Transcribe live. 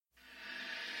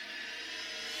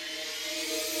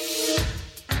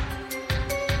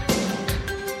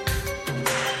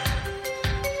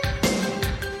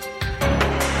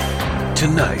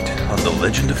Tonight on the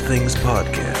Legend of Things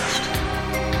podcast,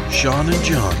 Shaun and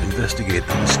Jon investigate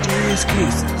the mysterious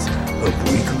cases of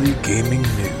weekly gaming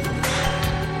news.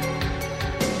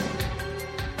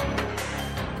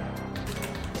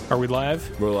 Are we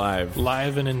live? We're live.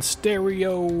 Live and in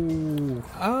stereo.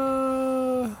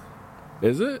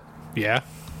 Is it? Yeah.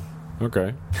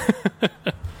 Okay.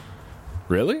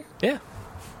 Really? Yeah.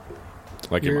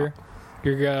 Like Your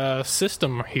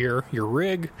system here, your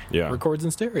rig, records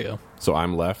in stereo. So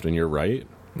I'm left and you're right?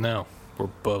 No, we're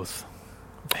both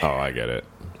there. Oh, I get it.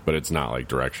 But it's not like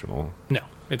directional. No,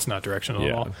 it's not directional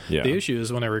at all. Yeah. The issue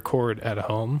is when I record at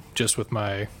home, just with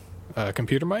my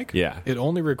computer mic, it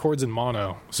only records in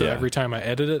mono. So every time I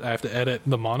edit it, I have to edit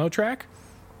the mono track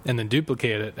and then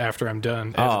duplicate it after I'm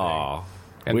done editing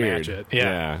and weird. match it.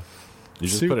 Yeah. You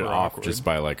just Super put it off awkward. just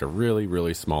by like a really,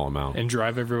 really small amount. And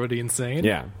drive everybody insane?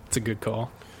 Yeah. It's a good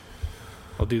call.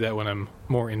 I'll do that when I'm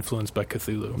more influenced by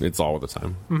Cthulhu. It's all the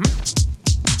time.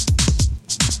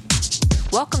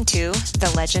 Welcome to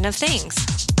The Legend of Things.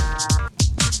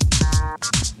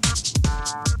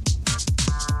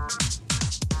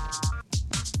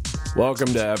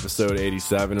 Welcome to episode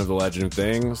 87 of The Legend of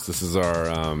Things. This is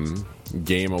our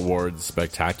Game Awards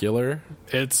Spectacular.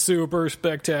 It's super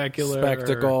spectacular.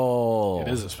 Spectacle.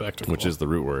 It is a spectacle. Which is the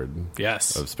root word.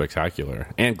 Yes. Of spectacular.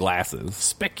 And glasses.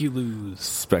 Speculoos.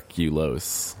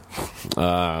 Speculos.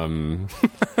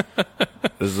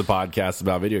 This is a podcast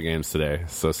about video games today,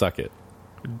 so suck it.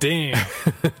 Damn.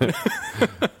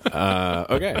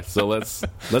 Okay, so let's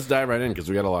dive right in because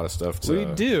we got a lot of stuff to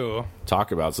We do.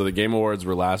 talk about. So the Game Awards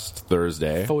were last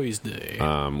Thursday,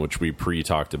 which we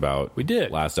pre-talked about. We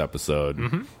did. Last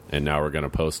episode, and now we're going to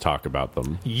post-talk about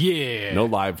them. Yeah. No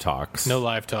live talks. No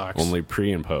live talks. Only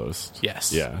pre and post.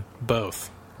 Yes. Yeah.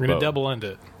 Both. We're going to double end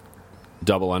it.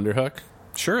 Double underhook?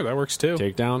 Sure, that works too.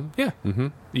 Takedown? Yeah.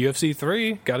 UFC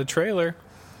 3 got a trailer.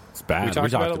 It's bad. We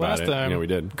talked about it last time. Yeah, we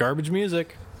did. Garbage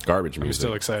music. Garbage music. I'm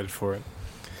still excited for it.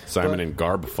 Simon and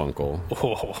Garfunkel.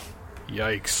 Oh,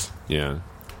 yikes. Yeah.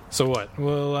 So what?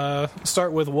 We'll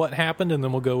start with what happened, and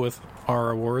then we'll go with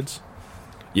our awards.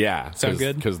 Yeah. Sound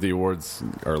good? Because the awards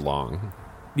are long.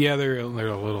 Yeah, they're a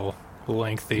little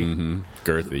lengthy.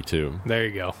 Girthy, too. There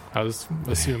you go. I was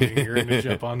assuming you were going to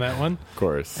jump on that one. Of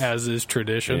course. As is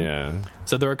tradition. Yeah.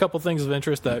 So there were a couple things of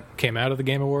interest that came out of the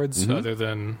Game Awards, other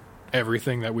than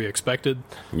everything that we expected.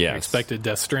 Yes. We expected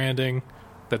Death Stranding,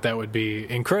 that would be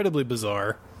incredibly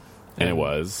bizarre. And it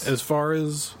was. As far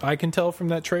as I can tell from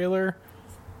that trailer,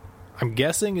 I'm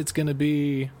guessing it's going to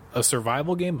be a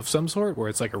survival game of some sort, where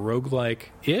it's like a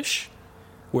roguelike-ish,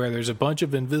 where there's a bunch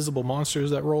of invisible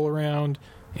monsters that roll around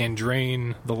and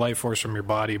drain the life force from your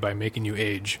body by making you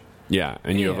age. Yeah,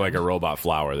 and you have like a robot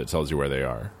flower that tells you where they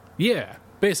are. Yeah,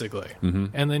 basically.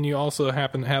 And then you also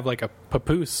happen to have like a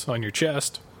papoose on your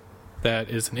chest that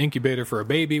is an incubator for a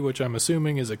baby, which I'm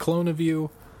assuming is a clone of you.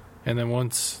 And then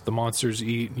once the monsters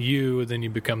eat you, then you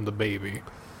become the baby.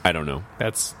 I don't know.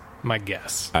 That's my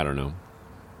guess. I don't know.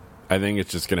 I think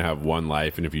it's just going to have one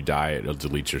life, and if you die, it'll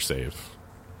delete your save.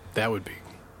 That'd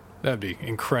be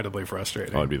incredibly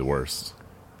frustrating. That would be the worst.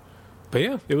 But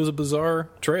yeah, it was a bizarre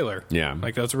trailer. Yeah.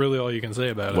 Like, that's really all you can say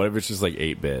about What it. if it's just like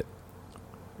 8-bit?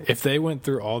 If they went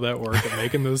through all that work of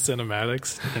making those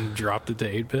cinematics and dropped it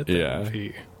to 8-bit, It'd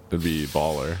be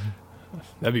baller.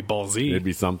 That'd be ballsy. It'd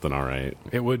be something, all right.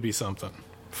 It would be something.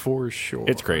 For sure.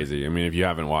 It's crazy. I mean, if you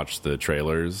haven't watched the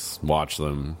trailers, watch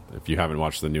them. If you haven't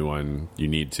watched the new one, you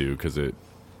need to, because it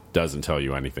doesn't tell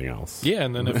you anything else. Yeah,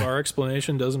 and then if our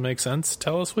explanation doesn't make sense,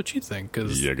 tell us what you think.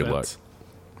 Yeah, good luck.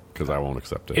 Because I won't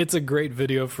accept it. It's a great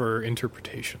video for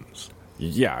interpretations.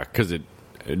 Yeah, because it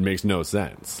makes no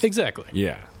sense. Exactly.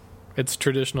 Yeah. It's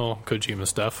traditional Kojima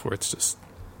stuff where it's just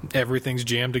everything's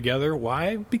jammed together.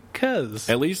 Why? Because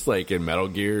At least, like, in Metal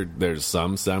Gear, there's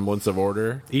some semblance of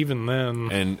order. even then,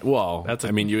 And, well, I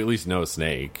mean, you at least know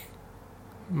Snake.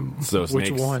 So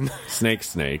which one?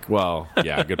 Snake. Well,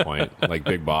 yeah, good point. Like,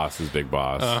 Big Boss is Big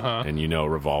Boss. And you know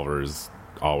Revolver's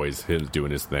always him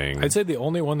doing his thing. I'd say the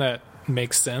only one that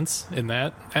makes sense in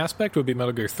that aspect would be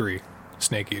Metal Gear 3,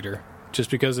 Snake Eater. Just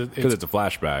because it's a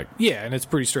flashback. Yeah, and it's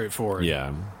pretty straightforward.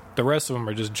 Yeah. The rest of them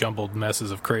are just jumbled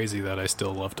messes of crazy that I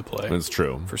still love to play. It's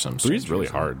true. For some 3's really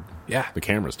reason. hard. Yeah. The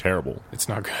camera's terrible. It's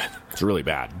not good. It's really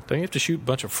bad. Don't you have to shoot a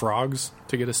bunch of frogs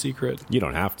to get a secret? You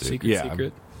don't have to.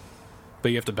 Secret.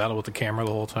 But you have to battle with the camera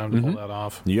the whole time to pull that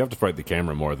off. You have to fight the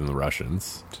camera more than the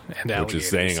Russians. And alligators. Which is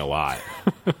saying a lot.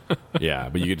 Yeah,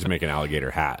 but you get to make an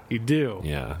alligator hat. You do.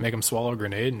 Yeah. Make them swallow a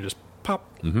grenade and just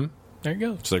pop. Mm-hmm. There you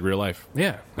go. Just like real life.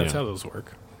 Yeah, that's Yeah. how those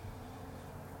work.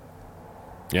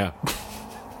 Yeah.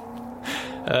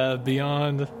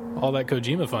 Beyond all that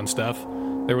Kojima fun stuff,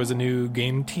 there was a new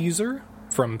game teaser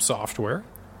from software.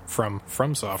 From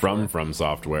software. From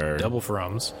software. Double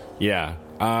froms. Yeah.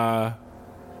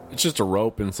 It's just a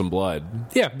rope and some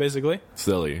blood. Yeah, basically.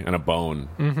 Silly. And a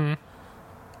bone.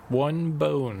 One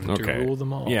bone to rule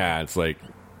them all. Yeah, it's like,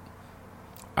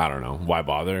 I don't know. Why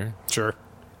bother? Sure.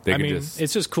 They I could mean, just,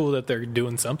 it's just cool that they're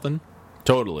doing something.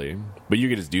 Totally. But you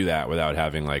could just do that without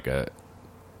having like a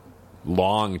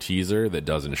long teaser that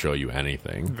doesn't show you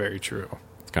anything. Very true.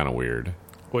 It's kind of weird.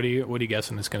 What are you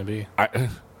guessing it's going to be?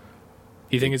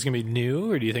 You think it's going to be new,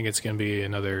 or do you think it's going to be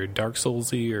another Dark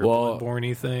Souls-y or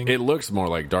Bloodborne-y thing? It looks more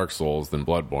like Dark Souls than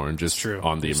Bloodborne, just True.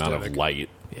 on the amount of light.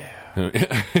 Yeah.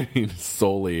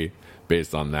 Solely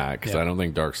based on that, because Yeah. I don't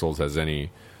think Dark Souls has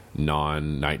any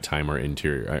non-nighttime or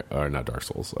interior, or not Dark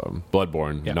Souls,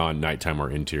 Bloodborne, Yeah. non-nighttime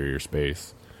or interior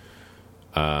space.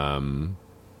 I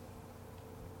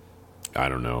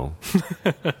don't know.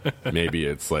 Maybe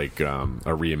it's like a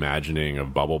reimagining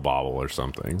of Bubble Bobble or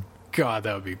something. God,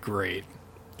 that would be great.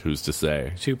 Who's to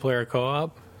say? 2-player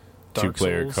co-op? Dark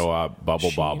 2-player Souls? co-op, Bubble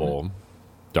Sheen. Bobble,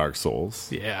 Dark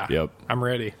Souls. Yeah. Yep. I'm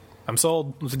ready. I'm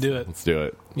sold. Let's do it. Let's do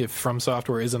it. If From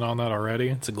Software isn't on that already,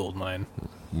 it's a gold mine.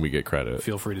 We get credit.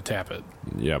 Feel free to tap it.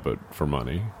 Yeah, but for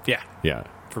money. Yeah, Yeah.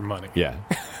 for money. Yeah.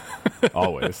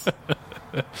 Always.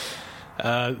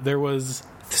 There was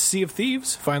Sea of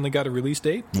Thieves. Finally got a release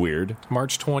date. Weird.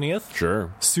 March 20th.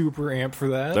 Sure. Super amped for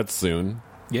that. That's soon.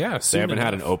 yeah, They soon haven't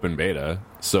had an enough. open beta,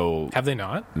 so Have they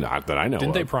not? not that I know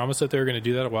Didn't they of. promise that they were going to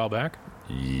do that a while back?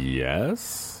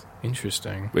 Yes.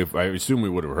 Interesting. If I assume we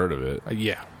would have heard of it.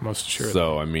 Yeah, most assuredly.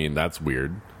 So, I mean, that's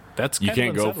weird. That's You kind can't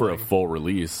of go for a unsettling. full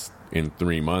release in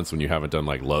 3 months when you haven't done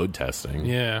like load testing.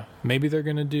 Yeah, maybe they're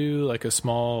going to do like a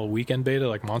small weekend beta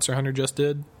like Monster Hunter just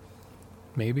did.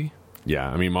 Maybe. Yeah,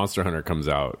 I mean, Monster Hunter comes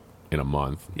out in a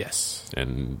month Yes.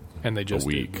 and And they just a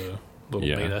week. did the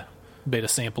little Yeah. beta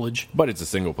samplage. But it's a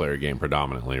single player game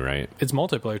predominantly, right? It's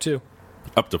multiplayer too.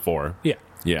 Up to 4. Yeah.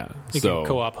 Yeah. You so can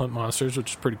co-op hunt monsters, which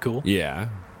is pretty cool. yeah.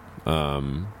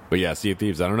 But yeah, Sea of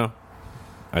Thieves, I don't know.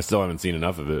 I still haven't seen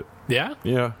enough of it. Yeah?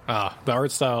 Yeah. The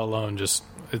art style alone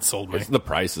it sold me. It's the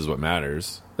price is what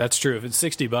matters. That's true. If it's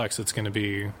 $60, it's going to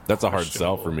be That's a hard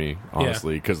sell for me,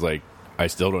 honestly, because like I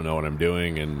still don't know what I'm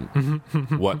doing and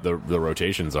what the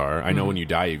rotations are. I know when you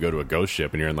die, you go to a ghost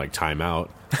ship and you're in like timeout.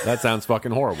 That sounds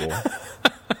fucking horrible.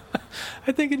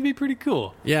 I think it'd be pretty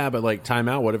cool. Yeah, but like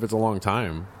timeout. What if it's a long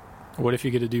time? What if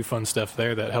you get to do fun stuff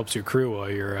there that helps your crew while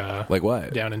you're Like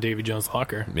what? down in Davy Jones'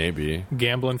 locker? Maybe.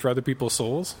 Gambling for other people's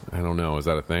souls? I don't know. Is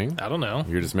that a thing? I don't know.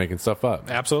 You're just making stuff up.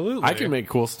 Absolutely. I can make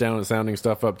cool sounding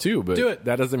stuff up too, but Do it.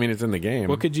 that doesn't mean it's in the game.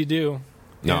 What could you do?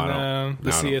 No, in, I don't. The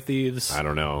No, I Sea don't. of Thieves. I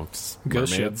don't know.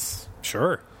 Ghost Mermaids?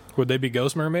 Sure. Would they be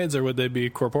ghost mermaids or would they be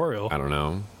corporeal I don't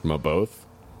know. Both?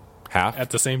 Half? at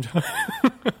the same time?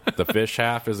 The fish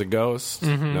half is a ghost?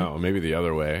 No, maybe the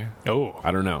other way. Oh,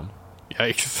 I don't know.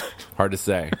 yikes! Hard to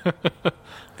say.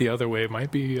 The other way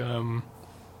might be more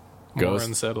Ghost,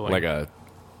 unsettling.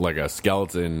 like a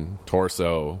skeleton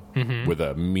torso Mm-hmm. with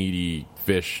a meaty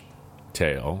fish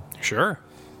tail. Sure,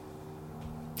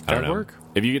 I don't that'd know. work.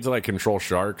 If you get to like control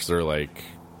sharks or like,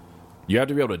 you have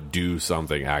to be able to do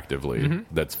something actively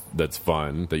Mm-hmm. that's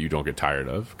fun that you don't get tired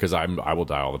of. Because I will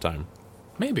die all the time.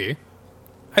 Maybe.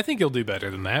 I think you'll do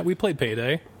better than that. We played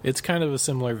Payday. It's kind of a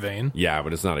similar vein. Yeah,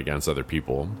 but it's not against other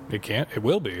people. It can't. It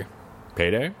will be.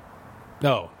 Payday?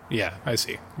 No. Yeah, I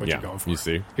see what Yeah, you're going for. you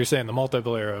see. You're saying the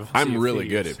multiplayer of. Sea I'm of really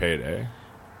Thieves. good at Payday.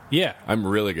 Yeah, I'm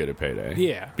really good at Payday.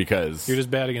 Yeah. Because you're just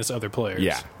bad against other players.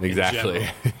 Yeah, in exactly.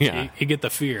 general. Yeah. You get the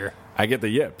fear. I get the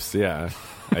yips, yeah.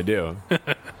 I do.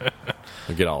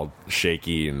 I get all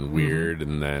shaky and weird,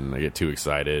 and then I get too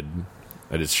excited.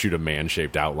 I just shoot a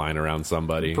man-shaped outline around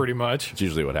somebody. Pretty much. It's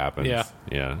usually what happens. Yeah.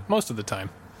 Yeah. Most of the time.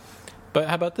 But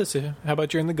how about this? How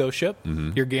about you're in the ghost ship?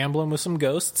 You're gambling with some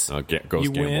ghosts. Ghost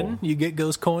You win. gamble. You get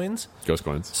ghost coins. Ghost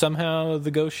coins. Somehow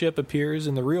the ghost ship appears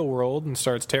in the real world and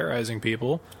starts terrorizing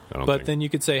people. I don't But think- then you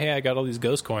could say, hey, I got all these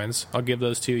ghost coins. I'll give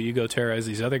those to you. You go terrorize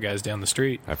these other guys down the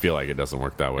street. I feel like it doesn't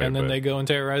work that way. And then but they go and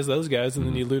terrorize those guys, and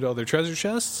then you loot all their treasure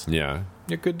chests. Yeah.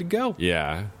 You're good to go.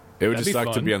 Yeah. It would That'd just be suck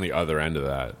to fun. be on the other end of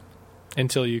that.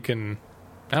 Until you can,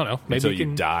 I don't know. Maybe Until you you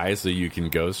can die so you can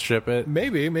ghost ship it.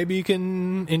 Maybe you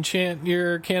can enchant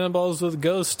your cannonballs with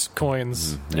ghost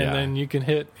coins, yeah. and then you can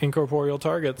hit incorporeal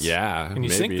targets. Yeah, and you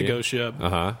sink the maybe. ghost ship,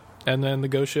 Uh-huh. and then the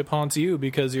ghost ship haunts you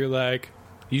because you're like,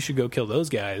 you should go kill those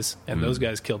guys, and those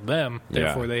guys killed them. Yeah.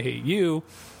 Therefore, they hate you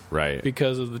Right.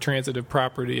 because of the transitive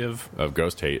property of Of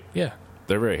ghost hate. yeah.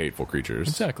 They're very hateful creatures.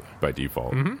 Exactly. By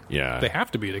default. Yeah. They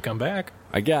have to be to come back.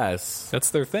 I guess. That's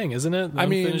their thing, isn't it? I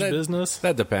mean, Unfinished business.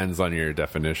 That depends on your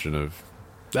definition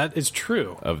That is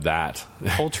true. of that.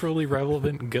 Culturally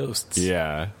relevant ghosts.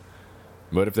 Yeah.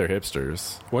 What if they're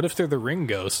hipsters? What if they're the ring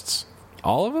ghosts?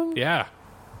 All of them? Yeah.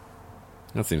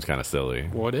 That seems kind of silly.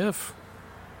 What if?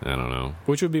 I don't know.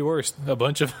 Which would be worse? A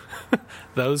bunch of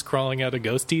those crawling out of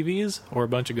ghost TVs or a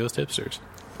bunch of ghost hipsters?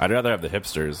 I'd rather have the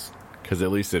hipsters because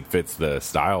at least it fits the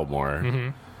style more. Mm-hmm.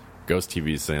 Ghost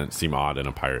TVs seem odd in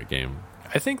a pirate game.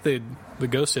 I think the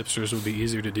ghost hipsters would be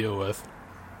easier to deal with.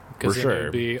 For sure. It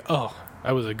would be,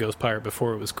 I was a ghost pirate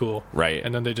before it was cool. Right.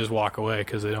 And then they just walk away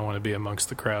because they don't want to be amongst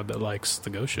the crowd that likes the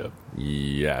ghost ship.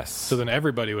 Yes. So then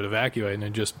everybody would evacuate and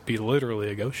it'd just be literally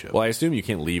a ghost ship. Well, I assume you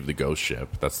can't leave the ghost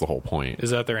ship. That's the whole point.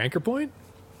 Is that their anchor point?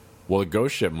 Well, the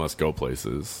ghost ship must go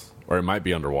places. Or it might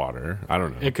be underwater. I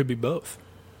don't know. It could be both.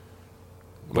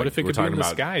 What if it could be in the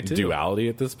sky, too? Duality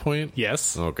at this point?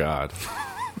 Yes. Oh, God.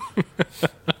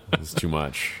 It's too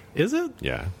much. Is it?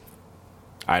 Yeah.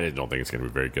 I don't think it's going to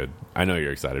be very good. I know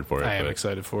you're excited for it. I am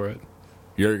excited for it.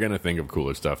 You're going to think of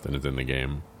cooler stuff than is in the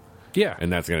game. Yeah.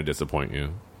 And that's going to disappoint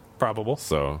you. Probable.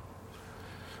 So,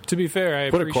 to be fair, I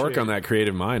put a cork on that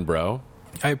creative mind, bro.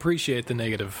 I appreciate the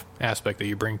negative aspect that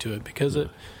you bring to it because it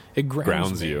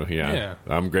grounds me. You. Yeah.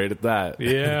 I'm great at that.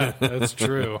 Yeah, that's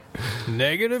true.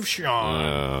 Negative Shaun.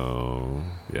 Oh,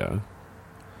 yeah.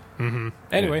 Mm-hmm.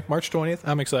 Anyway, yeah. March 20th.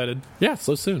 I'm excited. Yeah,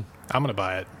 so soon. I'm going to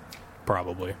buy it.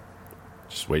 Probably.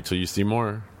 Just wait till you see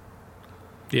more.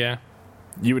 Yeah.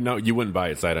 You wouldn't buy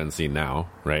it sight unseen now,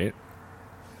 right?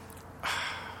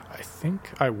 I think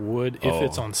I would if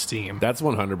it's on Steam. That's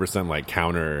 100% like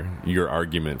counter your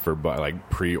argument for like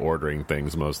pre-ordering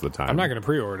things most of the time. I'm not going to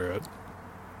pre-order it,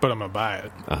 but I'm going to buy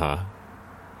it. Uh-huh.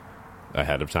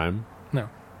 Ahead of time? No.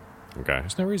 Okay.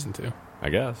 There's no reason to. I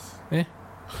guess. Eh.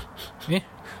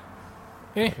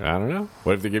 I don't know.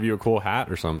 What if they give you a cool hat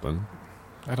or something?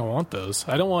 I don't want those.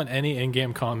 I don't want any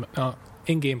in-game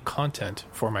content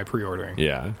for my pre-ordering.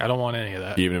 Yeah. I don't want any of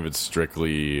that. Even if it's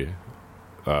strictly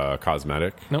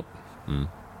cosmetic? Nope.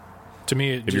 To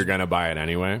me, if you're going to buy it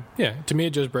anyway? Yeah. To me, it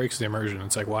just breaks the immersion.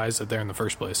 It's like, why is it there in the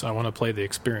first place? I want to play the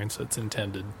experience that's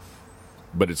intended.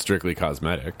 But it's strictly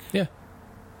cosmetic. Yeah.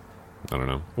 I don't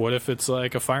know. What if it's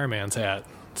like a fireman's hat?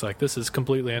 It's like, this is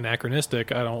completely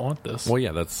anachronistic. I don't want this. Well,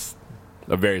 yeah, that's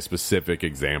a very specific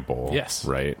example. Yes.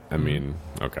 Right? I mean,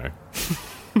 okay.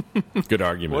 Good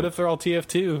argument. What if they're all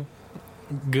TF2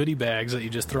 goodie bags that you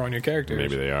just throw on your characters?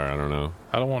 Maybe they are. I don't know.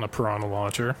 I don't want a piranha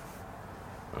launcher.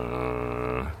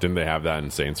 Didn't they have that in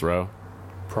Saints Row?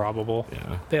 Probable.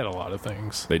 Yeah. They had a lot of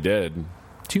things. They did.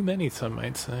 Too many, some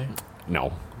might say.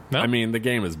 No. I mean, the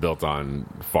game is built on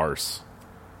farce.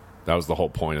 That was the whole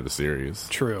point of the series.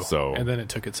 True. So, and then it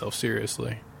took itself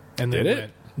seriously. And then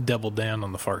it doubled down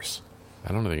on the farce.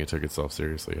 I don't think it took itself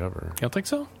seriously ever. You don't think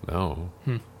so? No.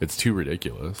 It's too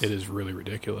ridiculous. It is really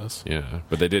ridiculous. Yeah.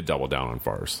 But they did double down on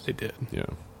farce. They did. Yeah.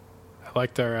 I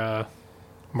liked their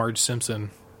Marge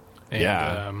Simpson. And,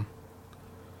 yeah.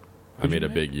 I made a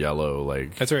big yellow,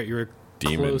 like... That's right. You were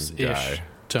demon close-ish guy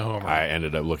to Homer. I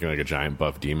ended up looking like a giant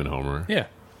buff demon Homer. Yeah.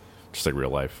 Just like real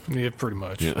life. Yeah, pretty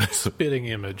much. Yeah. Spitting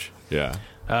image. Yeah.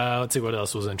 Let's see what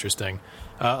else was interesting.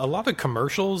 A lot of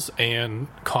commercials and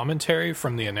commentary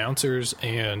from the announcers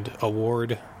and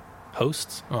award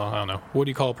hosts. Well, I don't know. What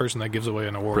do you call a person that gives away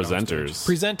an award? Presenters.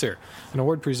 Presenter. An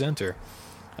award presenter.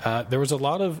 There was a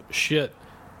lot of shit,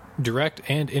 direct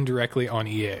and indirectly, on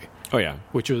EA. Oh, yeah.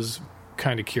 Which was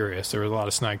kind of curious. There were a lot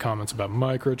of snide comments about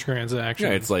microtransactions. Yeah,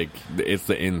 it's like, it's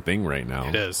the in thing right now.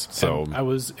 It is. So and I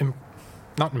was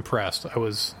not impressed. I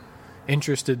was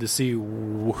interested to see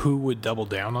who would double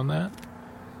down on that.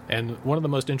 And one of the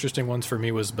most interesting ones for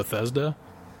me was Bethesda,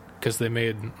 because they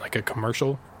made like a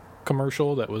commercial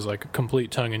that was like a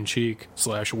complete tongue-in-cheek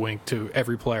 / wink to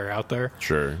every player out there.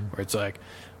 Sure. Where it's like,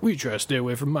 we try to stay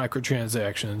away from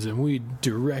microtransactions and we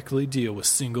directly deal with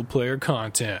single-player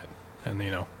content. And,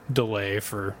 delay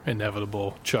for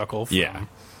inevitable chuckle from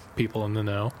people in the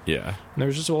know. Yeah. And there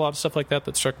was just a lot of stuff like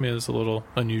that struck me as a little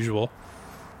unusual.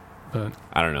 But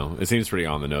I don't know. It seems pretty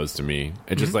on the nose to me.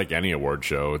 It's just like any award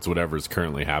show. It's whatever's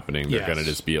currently happening. They're going to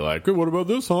just be like, hey, what about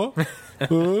this, huh?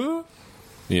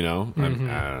 You know? I don't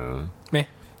know. Meh.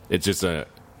 It's just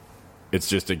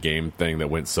a game thing that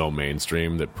went so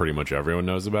mainstream that pretty much everyone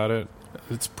knows about it.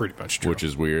 It's pretty much true. Which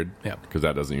is weird. Yeah. Because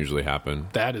that doesn't usually happen.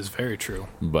 That is very true.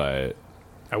 But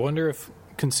I wonder if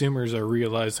consumers are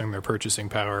realizing their purchasing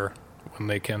power when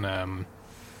they can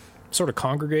sort of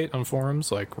congregate on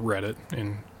forums like Reddit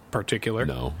in particular.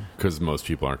 No, because most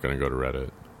people aren't going to go to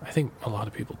Reddit. I think a lot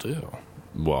of people do.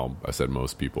 Well, I said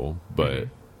most people, but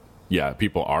yeah,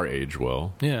 people our age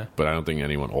will. Yeah. But I don't think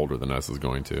anyone older than us is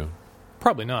going to.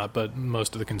 Probably not, but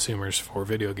most of the consumers for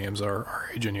video games are our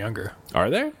age and younger. Are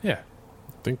they? Yeah.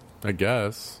 I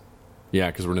guess.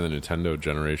 Yeah, because we're in the Nintendo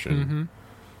generation.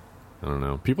 I don't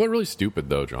know. People are really stupid,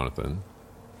 though, Jonathan.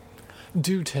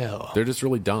 Do tell. They're just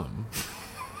really dumb.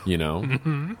 You know?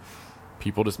 Mm-hmm.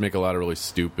 People just make a lot of really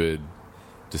stupid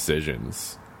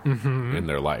decisions in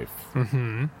their life.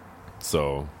 Mm-hmm.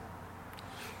 So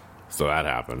that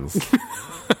happens.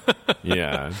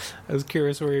 Yeah. I was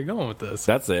curious where you're going with this.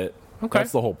 That's it. Okay.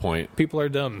 That's the whole point. People are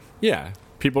dumb. Yeah.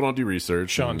 People don't do research.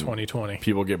 Shaun 2020.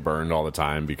 People get burned all the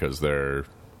time because they're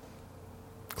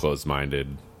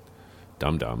closed-minded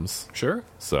dum-dums. Sure.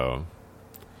 So,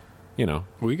 you know.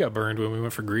 We got burned when we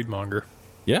went for Greedmonger.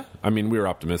 Yeah. I mean, we were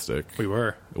optimistic. We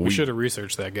were. We should have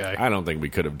researched that guy. I don't think we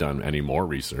could have done any more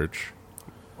research.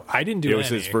 I didn't do any. It was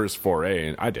his first foray,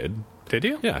 and I did. Did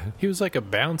you? Yeah. He was like a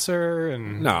bouncer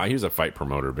and... No, he was a fight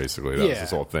promoter, basically. That was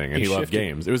his whole thing. And he loved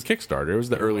games. It was Kickstarter. It was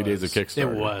the early days of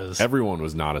Kickstarter. It was. Everyone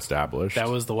was not established. That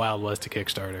was the Wild West of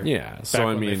Kickstarter. Yeah. Back so,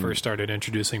 when they first started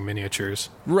introducing miniatures.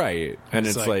 Right. And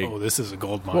it's like... oh, this is a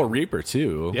gold mine. Well, Reaper,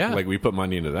 too. Yeah. Like, we put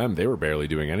money into them. They were barely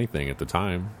doing anything at the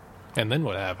time. And then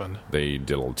what happened? They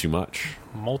did a little too much.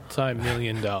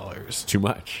 Multi-million dollars. Too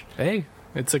much. Hey,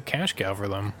 it's a cash cow for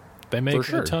them. They make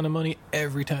a ton of money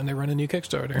every time they run a new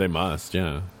Kickstarter. They must,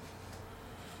 yeah.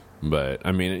 But,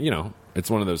 I mean, you know, it's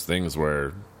one of those things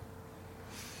where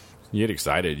you get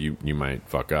excited, you might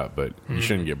fuck up, but you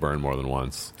shouldn't get burned more than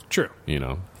once. True. You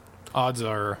know? Odds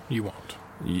are you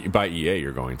won't. By EA,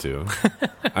 you're going to.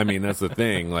 I mean, that's the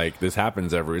thing. Like, this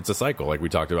happens it's a cycle, like we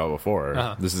talked about before.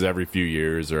 Uh-huh. This is every few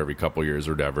years or every couple years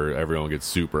or whatever. Everyone gets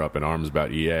super up in arms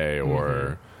about EA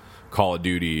or Call of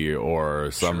Duty or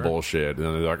some bullshit. And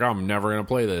they're like, I'm never going to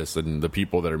play this. And the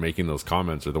people that are making those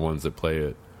comments are the ones that play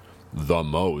it the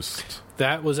most.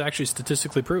 That was actually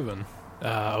statistically proven.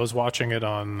 I was watching it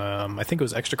on, I think it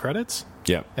was Extra Credits.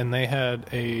 Yeah. And they had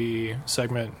a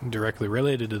segment directly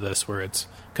related to this where it's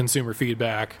consumer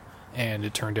feedback, and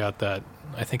it turned out that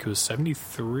I think it was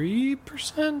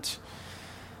 73%,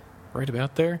 right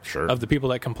about there, of the people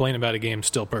that complain about a game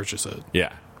still purchase it.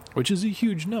 Yeah. Which is a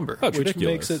huge number. That's which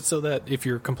ridiculous. makes it so that if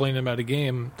you're complaining about a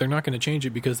game, they're not going to change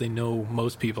it because they know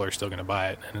most people are still going to buy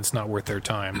it, and it's not worth their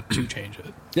time to change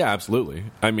it. Yeah, absolutely.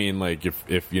 I mean, like,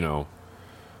 if you know,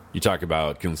 you talk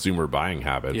about consumer buying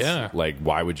habits, like,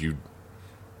 why would you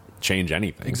change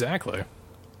anything? Exactly.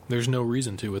 There's no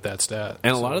reason to with that stat.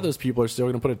 And a lot of those people are still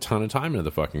going to put a ton of time into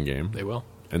the fucking game. They will.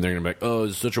 And they're going to be like, oh,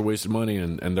 it's such a waste of money.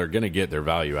 And they're going to get their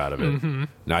value out of it.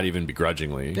 Not even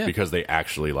begrudgingly, because they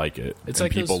actually like it. It's and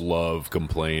like people love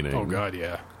complaining. Oh, God,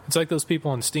 yeah. It's like those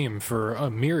people on Steam for a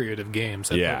myriad of games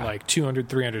that put like 200,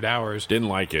 300 hours. Didn't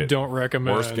like it. Don't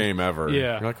recommend. Worst game ever.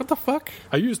 Yeah. You're like, what the fuck?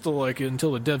 I used to like it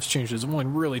until the devs changed this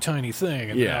one really tiny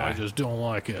thing, and now I just don't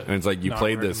like it. And it's like, you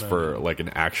played this for like an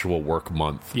actual work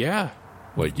month. Yeah.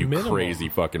 Like, you crazy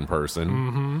fucking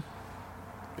person.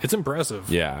 It's impressive.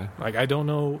 Yeah. Like, I don't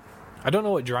know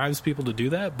what drives people to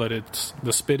do that, but it's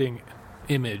the spitting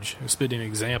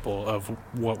example of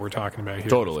what we're talking about here.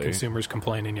 Totally. Consumers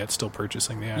complaining yet still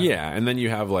purchasing the app. Yeah, and then you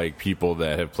have like people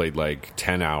that have played like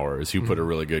 10 hours who put a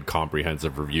really good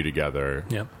comprehensive review together.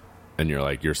 Yep. And you're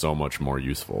like, you're so much more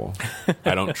useful.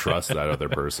 I don't trust that other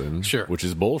person. Sure. Which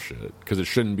is bullshit, because it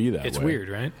shouldn't be that way. It's weird,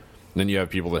 right? And then you have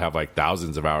people that have like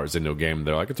thousands of hours into a game, and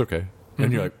they're like, it's okay.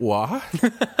 And you're like, what?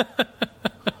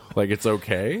 Like, it's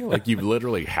okay? Like, you've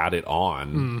literally had it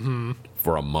on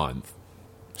for a month.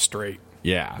 Straight.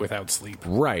 Yeah. Without sleep.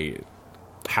 Right.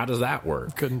 How does that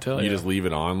work? Couldn't tell you. You just leave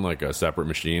it on like a separate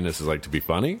machine. This is like to be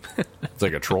funny? It's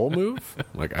like a troll move?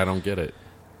 Like, I don't get it.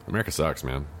 America sucks,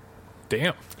 man.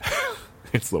 Damn.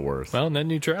 It's the worst. Well, net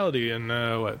neutrality in,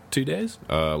 2 days?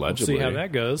 Allegedly. We'll see how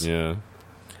that goes. Yeah.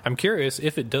 I'm curious,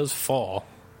 if it does fall,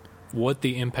 what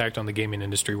the impact on the gaming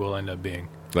industry will end up being.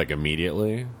 Like,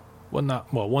 immediately? Well,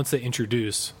 once they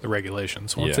introduce the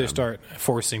regulations. Once they start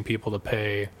forcing people to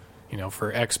pay,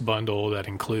 for X bundle that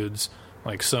includes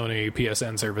like Sony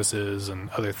PSN services and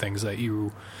other things that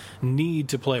you need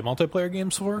to play multiplayer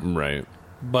games for. Right.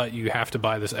 But you have to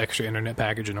buy this extra internet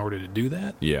package in order to do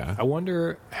that. Yeah. I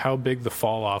wonder how big the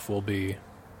fall off will be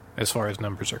as far as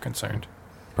numbers are concerned.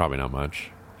 Probably not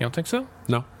much. You don't think so?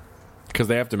 No. Because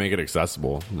they have to make it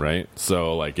accessible, right?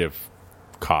 So, like, if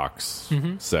Cox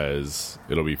says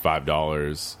it'll be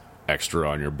 $5 extra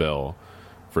on your bill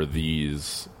for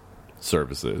these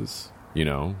services,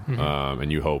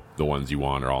 and you hope the ones you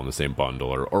want are all in the same bundle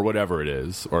or whatever it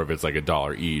is, or if it's like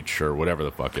 $1 each or whatever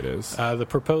the fuck it is. The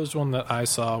proposed one that I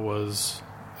saw was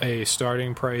a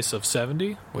starting price of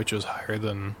 $70, which is higher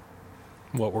than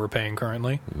what we're paying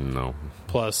currently. No.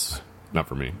 Plus... Not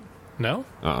for me. No?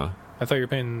 Uh-uh. I thought you were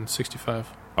paying $65.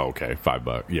 Oh, okay,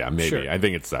 $5. Yeah, maybe. Sure. I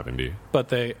think it's 70. But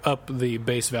they up the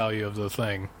base value of the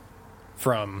thing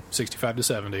from 65 to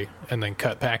 70 and then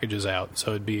cut packages out.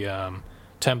 So it'd be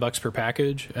 $10 per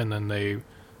package, and then they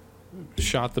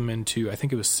shot them into, I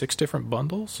think it was 6 different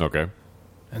bundles. Okay.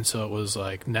 And so it was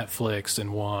like Netflix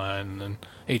in one, and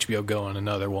HBO Go in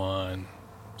another one.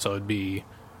 So it'd be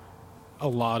a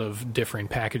lot of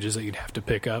different packages that you'd have to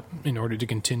pick up in order to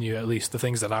continue at least the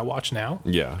things that I watch now.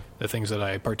 Yeah. The things that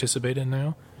I participate in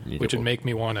now, which would make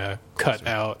me want to cut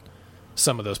out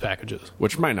some of those packages.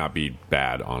 Which might not be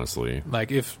bad, honestly.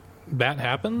 Like, if that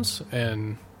happens,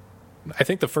 and I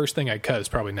think the first thing I'd cut is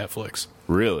probably Netflix.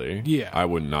 Really? Yeah. I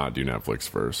would not do Netflix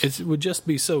first. It would just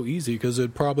be so easy because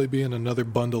it'd probably be in another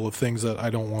bundle of things that I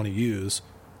don't want to use,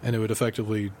 and it would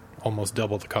effectively almost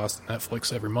double the cost of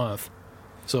Netflix every month.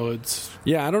 So it's...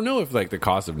 Yeah, I don't know if like the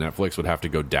cost of Netflix would have to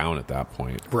go down at that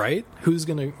point. Right? Who's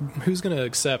gonna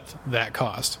accept that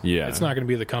cost? Yeah. It's not going to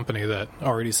be the company that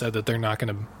already said that they're not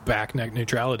going to back net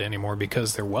neutrality anymore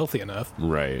because they're wealthy enough.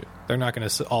 Right. They're not going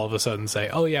to all of a sudden say,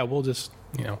 oh yeah, we'll just,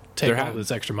 take all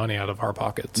this extra money out of our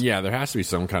pockets. Yeah, there has to be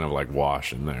some kind of like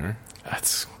wash in there.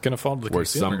 That's going to fall to the where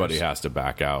consumers. somebody has to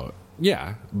back out.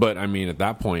 Yeah, but I mean, at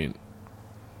that point,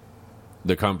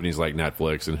 the companies like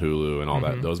Netflix and Hulu and all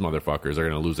that, those motherfuckers are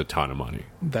going to lose a ton of money.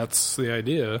 That's the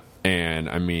idea. And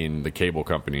I mean, the cable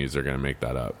companies are going to make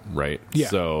that up, right? Yeah,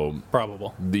 so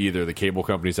probable. Either the cable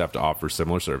companies have to offer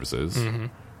similar services,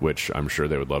 which I'm sure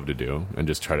they would love to do, and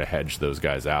just try to hedge those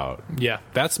guys out. Yeah,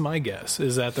 that's my guess,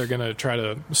 is that they're going to try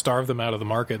to starve them out of the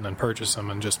market and then purchase them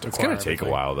and just acquire. It's going to take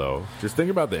a while, though. Just think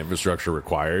about the infrastructure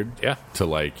required. Yeah. To,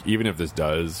 like, even if this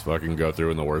does fucking go through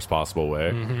in the worst possible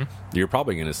way, you're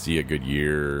probably going to see a good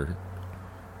year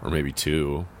or maybe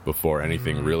 2 before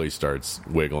anything really starts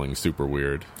wiggling super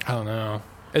weird. I don't know.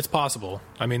 It's possible.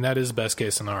 I mean, that is best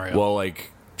case scenario. Well, like,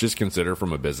 just consider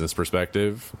from a business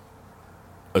perspective,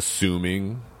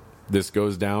 assuming this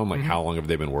goes down, like how long have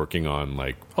they been working on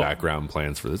like background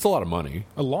plans for this? It's a lot of money.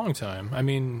 A long time. I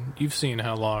mean, you've seen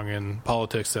how long in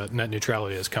politics that net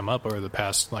neutrality has come up over the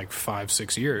past like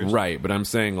 5-6 years. Right, but I'm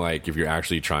saying like if you're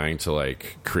actually trying to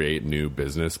like create new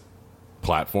business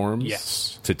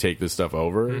platforms to take this stuff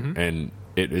over and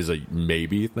it is a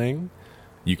maybe thing,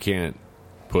 you can't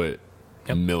put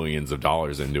millions of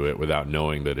dollars into it without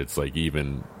knowing that it's like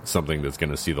even something that's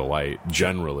going to see the light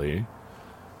generally.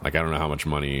 Like, I don't know how much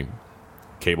money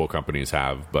cable companies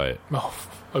have, but... Oh,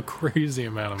 a crazy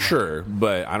amount of money. Sure,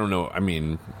 but I don't know. I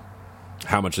mean,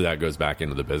 how much of that goes back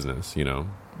into the business,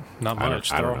 Not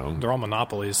much. I don't know. They're all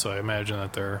monopolies, so I imagine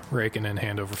that they're raking in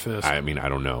hand over fist. I mean, I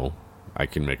don't know. I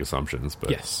can make assumptions,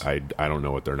 but yes. I don't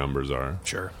know what their numbers are.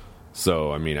 Sure.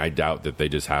 So, I mean, I doubt that they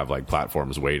just have, like,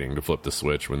 platforms waiting to flip the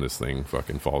switch when this thing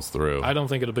fucking falls through. I don't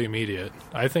think it'll be immediate.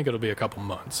 I think it'll be a couple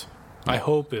months. I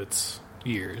hope it's...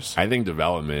 years. I think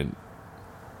development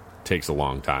takes a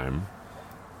long time.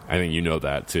 I think you know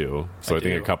that too. So I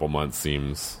think a couple months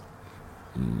seems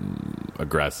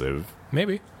aggressive.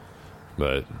 Maybe.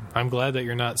 But I'm glad that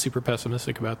you're not super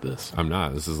pessimistic about this. I'm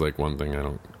not. This is like one thing I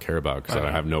don't care about because I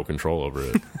have no control over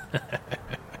it.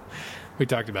 We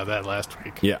talked about that last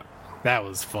week. Yeah. That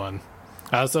was fun.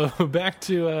 So back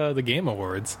to the Game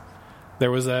Awards.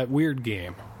 There was that weird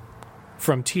game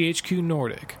from THQ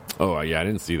Nordic. Oh, yeah, I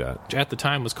didn't see that. At the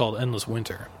time was called Endless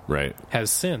Winter. Right.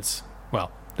 Has since,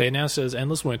 well, they announced it as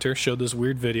Endless Winter, showed this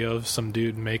weird video of some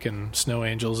dude making snow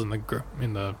angels in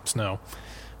the snow,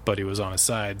 but he was on his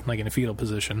side, like in a fetal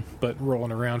position, but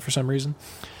rolling around for some reason.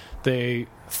 They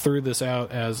threw this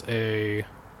out as a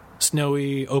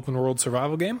snowy open world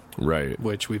survival game. Right.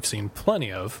 Which we've seen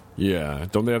plenty of. Yeah.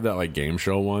 Don't they have that like game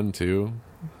show one too?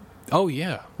 Oh,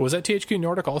 yeah. Was that THQ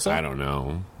Nordic also? I don't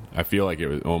know. I feel like it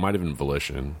was. Oh, it might have been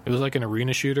Volition. It was like an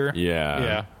arena shooter. Yeah,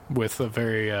 yeah, with a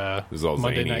very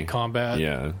Monday Night Combat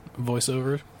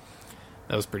voiceover.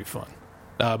 That was pretty fun.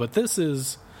 But this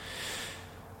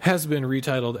has been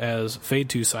retitled as Fade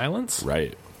to Silence,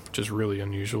 right? Which is really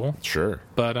unusual. Sure,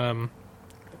 but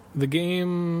the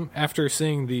game, after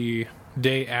seeing the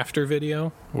day after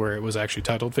video where it was actually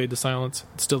titled Fade to Silence,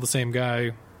 it's still the same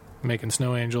guy making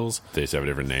snow angels. They just have a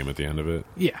different name at the end of it.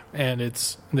 Yeah, and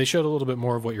they showed a little bit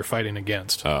more of what you're fighting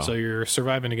against. Oh. So you're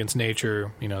surviving against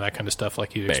nature, that kind of stuff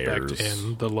like you'd expect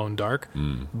in the Lone Dark.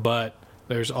 But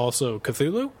there's also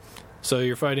Cthulhu. So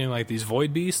you're fighting like these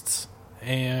void beasts,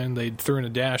 and they threw in a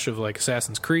dash of like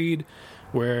Assassin's Creed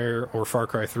or Far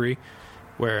Cry 3,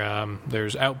 where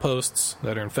there's outposts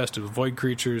that are infested with void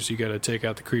creatures. You got to take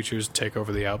out the creatures, take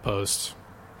over the outposts,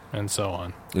 and so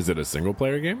on. Is it a single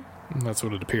player game? That's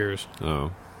what it appears.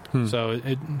 Oh. So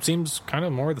it seems kind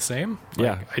of more the same.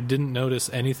 Yeah. I didn't notice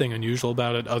anything unusual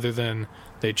about it other than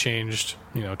they changed,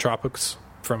 tropics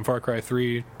from Far Cry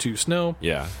 3 to snow.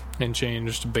 Yeah. And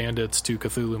changed bandits to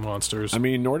Cthulhu monsters. I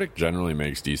mean, Nordic generally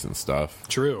makes decent stuff.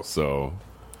 True. So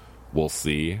we'll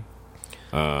see.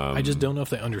 I just don't know if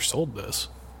they undersold this.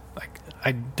 Like,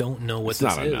 I don't know what It's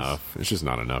this not is. enough. It's just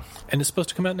not enough. And it's supposed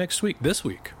to come out this week.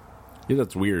 Yeah,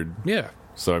 that's weird. Yeah.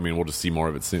 So, I mean, we'll just see more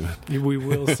of it soon. We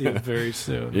will see it very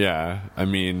soon. Yeah. I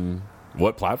mean,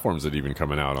 what platforms is it even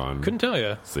coming out on? Couldn't tell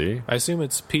you. See? I assume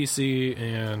it's PC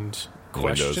and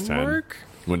Windows 10. question mark?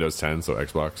 Windows 10, so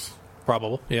Xbox.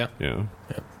 Probable, yeah. Yeah.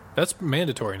 That's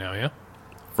mandatory now, yeah?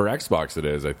 For Xbox it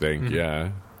is, I think.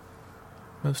 Yeah.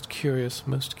 Most curious.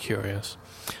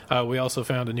 We also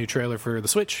found a new trailer for the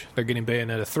Switch. They're getting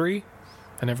Bayonetta 3.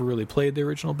 I never really played the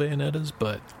original Bayonettas,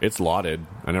 but... It's lauded.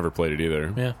 I never played it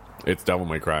either. Yeah. It's Devil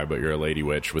May Cry, but you're a lady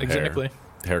witch with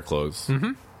hair clothes.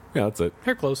 Mm-hmm. Yeah, that's it.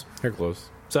 Hair clothes.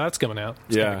 So that's coming out.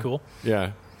 It's kind of cool.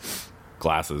 Yeah.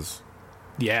 Glasses.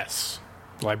 Yes.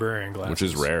 Librarian glasses. Which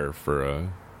is rare for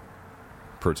a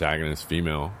protagonist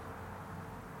female.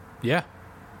 Yeah.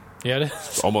 Yeah, it is.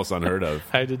 It's almost unheard of.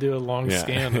 I had to do a long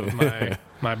scan of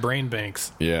my brain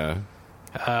banks. Yeah.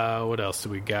 What else do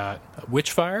we got?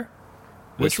 Witchfire?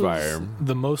 This Witchfire. was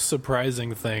the most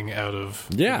surprising thing out of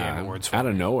the Game Awards. Out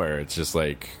of nowhere. It's just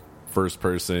like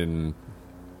first-person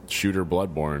shooter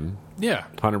Bloodborne. Yeah.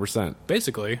 100%.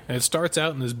 Basically. And it starts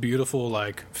out in this beautiful,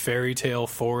 like, fairy tale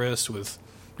forest with,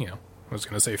 I was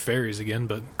going to say fairies again,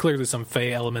 but clearly some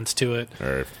fae elements to it.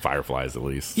 Or fireflies, at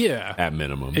least. Yeah. At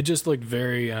minimum. It just looked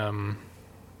very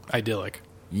idyllic.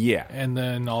 Yeah. And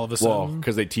then all of a sudden... Well,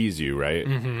 because they tease you, right?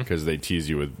 Because they tease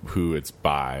you with who it's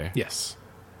by. Yes.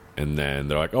 And then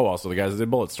they're like, oh, also the guys that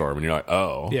did Bulletstorm. And you're like,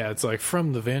 oh. Yeah, it's like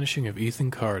from the vanishing of Ethan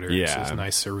Carter. Yeah. It's this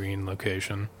nice, serene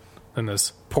location. Then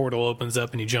this portal opens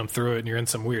up and you jump through it and you're in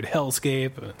some weird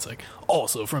hellscape. And it's like,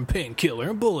 also from Painkiller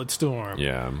and Bulletstorm.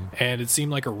 Yeah. And it seemed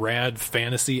like a rad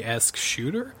fantasy-esque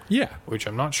shooter. Yeah. Which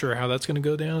I'm not sure how that's going to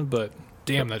go down, but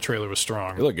damn, that trailer was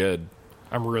strong. It looked good.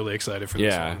 I'm really excited for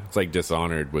this one. It's like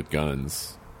Dishonored with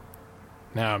guns.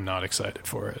 Now I'm not excited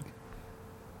for it.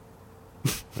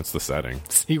 That's the setting.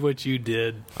 See what you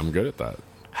did. I'm good at that.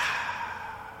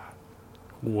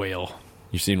 Whale.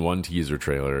 You've seen one teaser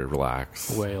trailer. Relax.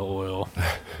 Whale oil.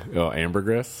 Oh,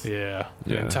 ambergris? Yeah.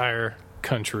 The entire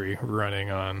country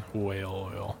running on whale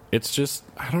oil. It's just,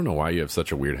 I don't know why you have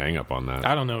such a weird hang up on that.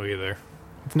 I don't know either.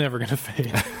 It's never going to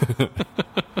fade.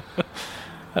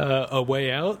 A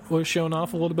Way Out was shown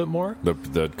off a little bit more.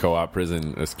 The co-op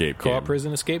prison escape game. Co-op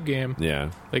prison escape game.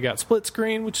 Yeah. They got split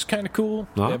screen, which is kind of cool.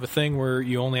 Huh? They have a thing where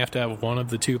you only have to have one of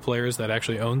the two players that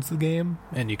actually owns the game,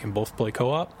 and you can both play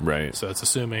co-op. Right. So it's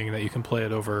assuming that you can play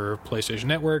it over PlayStation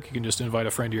Network. You can just invite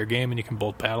a friend to your game, and you can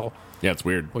both paddle. Yeah, it's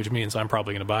weird. Which means I'm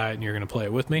probably going to buy it, and you're going to play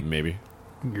it with me. Maybe.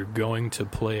 You're going to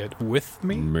play it with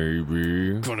me?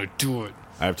 Maybe. Gonna do it.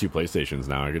 I have two PlayStations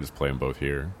now. I could just play them both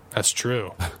here. That's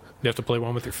true. You have to play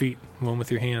one with your feet, one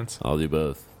with your hands. I'll do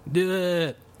both. Do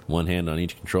it. One hand on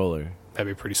each controller.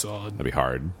 That'd be pretty solid. That'd be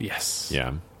hard. Yes.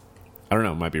 Yeah. I don't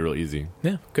know. It might be real easy.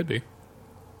 Yeah, could be.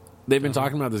 They've been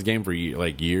talking about this game for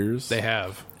years. They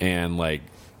have. And I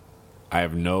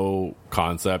have no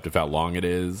concept of how long it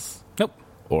is. Nope.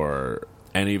 Or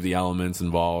any of the elements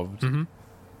involved. Mm-hmm.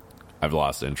 I've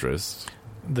lost interest.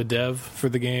 The dev for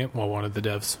the game, well, one of the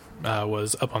devs,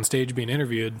 was up on stage being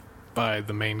interviewed by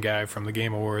the main guy from the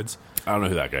Game Awards. I don't know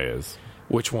who that guy is.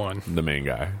 Which one? The main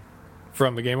guy.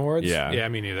 From the Game Awards? Yeah. Yeah,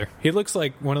 me neither. He looks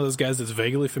like one of those guys that's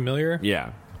vaguely familiar.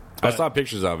 Yeah. I saw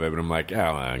pictures of it, but I'm like,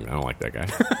 I don't like that guy.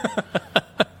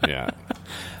 Yeah.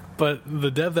 But the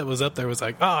dev that was up there was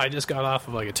like, oh, I just got off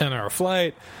of a 10-hour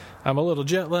flight. I'm a little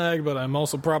jet lagged, but I'm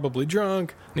also probably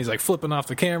drunk. And he's flipping off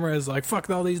the camera. He's like, fuck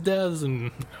all these devs,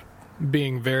 and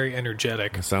being very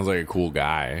energetic. Sounds like a cool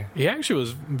guy. He actually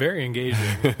was very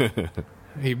engaging.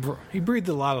 He breathed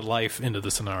a lot of life into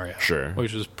the scenario. Sure.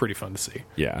 Which was pretty fun to see.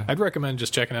 Yeah. I'd recommend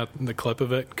just checking out the clip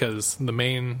of it, because the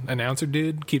main announcer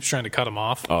dude keeps trying to cut him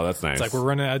off. Oh, that's nice. It's like, we're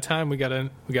running out of time. We gotta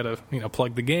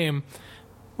plug the game.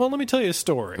 Well, let me tell you a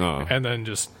story. Oh. And then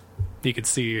you could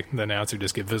see the announcer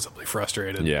just get visibly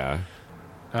frustrated. Yeah.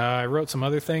 I wrote some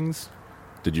other things.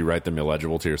 Did you write them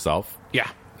illegible to yourself? Yeah.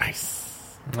 Nice.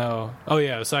 Oh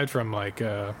yeah. Aside from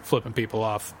flipping people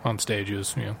off on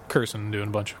stages, cursing and doing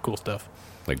a bunch of cool stuff.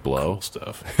 Like blow? Cool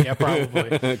stuff. Yeah,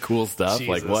 probably. Cool stuff?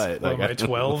 Jesus. Like what? What am I,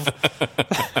 12?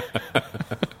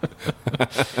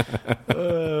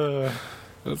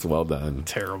 That's well done.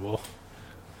 Terrible.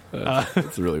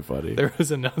 That's really funny. There was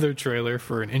another trailer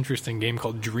for an interesting game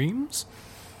called Dreams.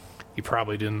 You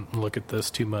probably didn't look at this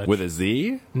too much. With a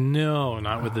Z? No,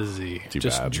 not with a Z. Too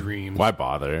Just bad. Dreams. Why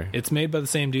bother? It's made by the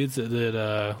same dudes that did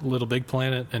Little Big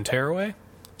Planet and Tearaway.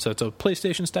 So it's a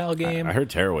PlayStation-style game. I heard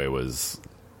Tearaway was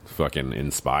fucking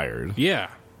inspired. Yeah.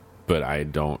 But I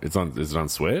don't... Is it on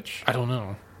Switch? I don't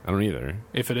know. I don't either.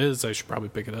 If it is, I should probably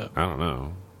pick it up. I don't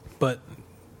know. But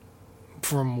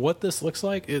from what this looks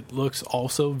like, it looks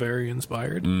also very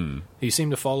inspired. You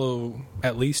seem to follow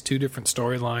at least 2 different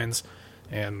storylines,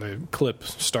 and the clip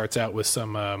starts out with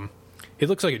some... he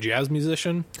looks like a jazz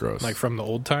musician, Gross. like from the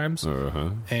old times.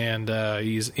 And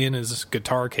he's in his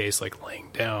guitar case, like laying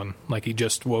down, like he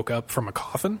just woke up from a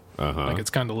coffin. Like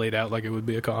it's kind of laid out like it would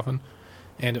be a coffin.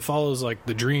 And it follows like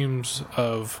the dreams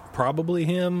of probably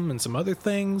him and some other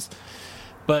things.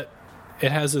 But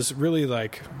it has this really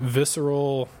like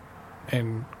visceral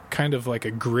and kind of like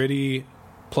a gritty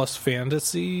plus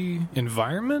fantasy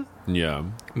environment. Yeah.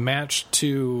 Matched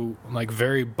to like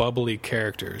very bubbly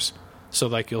characters. So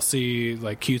like you'll see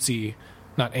like cutesy,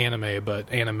 not anime,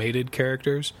 but animated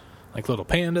characters, like little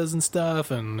pandas and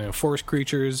stuff, and forest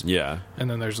creatures. Yeah.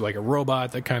 And then there's like a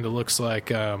robot that kind of looks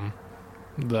like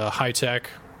the high-tech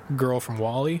girl from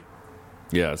WALL-E.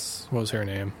 Yes. What was her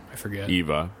name? I forget.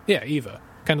 Eva. Yeah, Eva.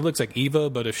 Kind of looks like Eva,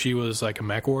 but if she was like a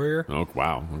mech warrior. Oh,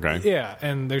 wow. Okay. Yeah,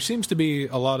 and there seems to be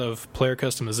a lot of player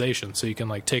customization, so you can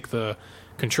like take the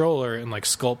controller and like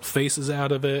sculpt faces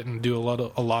out of it and do a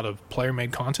lot of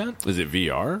player-made content. Is it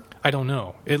VR? I don't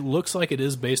know. It looks like it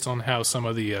is based on how some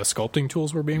of the sculpting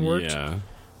tools were being worked. Yeah.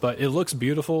 But it looks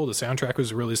beautiful. The soundtrack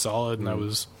was really solid, and I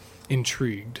was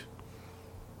intrigued.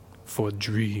 For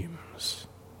dreams.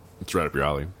 It's right up your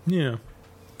alley. Yeah.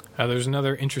 There's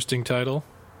another interesting title.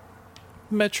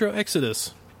 Metro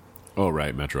Exodus. Oh,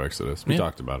 right. Metro Exodus. We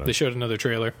talked about it. They showed another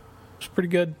trailer. It's pretty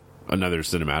good. Another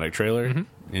cinematic trailer?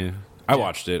 Yeah. I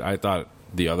watched it. I thought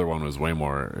the other one was way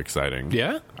more exciting.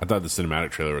 Yeah? I thought the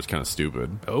cinematic trailer was kind of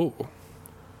stupid. Oh.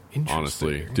 Interesting.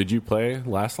 Honestly. Did you play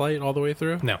Last Light all the way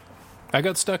through? No. I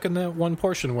got stuck in that one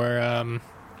portion where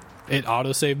it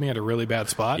auto-saved me at a really bad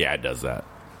spot. Yeah, it does that.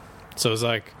 So it was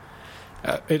like...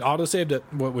 it auto-saved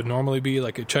at what would normally be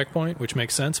like a checkpoint, which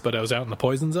makes sense, but I was out in the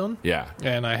poison zone. Yeah.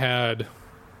 And I had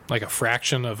like a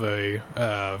fraction of a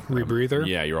rebreather.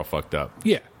 Yeah, you're all fucked up.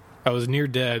 Yeah. I was near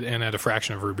dead and had a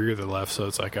fraction of rebreather left, so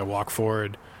it's like I walk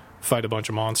forward, fight a bunch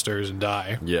of monsters, and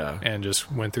die. Yeah. And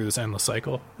just went through this endless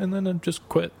cycle, and then I just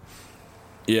quit.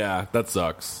 Yeah, that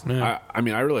sucks. Yeah. I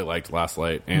mean, I really liked Last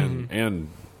Light and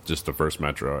just the first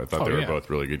Metro. I thought they were both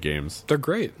really good games. They're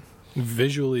great.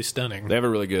 Visually stunning. They have a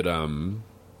really good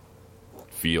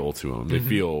feel to them. They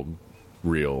feel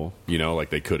real, you know,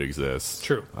 like they could exist.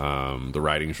 True. The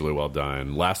writing's really well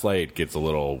done. Last Light gets a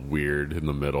little weird in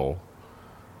the middle.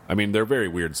 I mean, they're very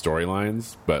weird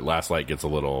storylines, but Last Light gets a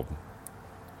little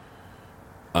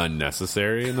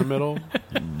unnecessary in the middle.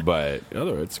 But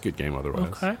it's a good game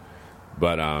otherwise. Okay.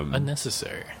 But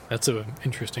unnecessary. That's an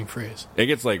interesting phrase. It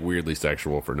gets like weirdly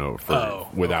sexual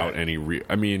without any.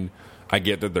 I mean, I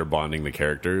get that they're bonding the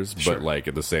characters, but like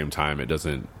at the same time, it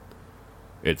doesn't.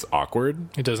 It's awkward.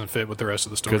 It doesn't fit with the rest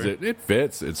of the story because it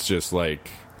fits. It's just like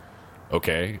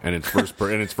okay, and it's first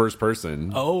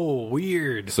person. Oh,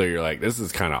 weird. So you're like, this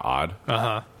is kind of odd.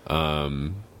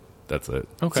 That's it.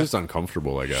 Okay. It's just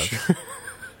uncomfortable, I guess.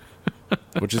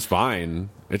 Which is fine.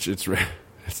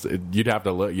 You'd have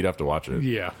to watch it.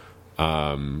 Yeah.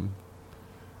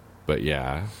 But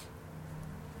yeah,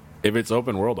 if it's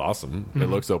open world, awesome. It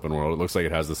looks open world. It looks like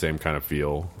it has the same kind of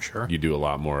feel. Sure. You do a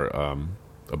lot more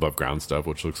above ground stuff,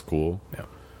 which looks cool. Yeah.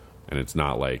 And it's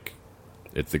not like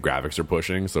the graphics are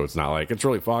pushing, so it's not like it's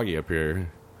really foggy up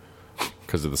here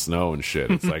because of the snow and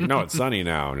shit. It's like, no, it's sunny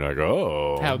now, and you're like,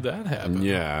 oh, how'd that happen?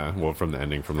 Yeah, well, from the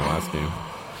ending from the last game.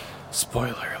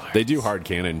 Spoiler alert. They do hard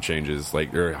canon changes,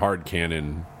 or hard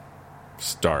canon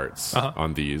starts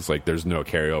on these. Like, there's no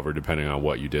carryover depending on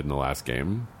what you did in the last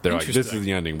game. They're like, this is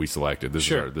the ending we selected.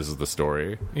 This is the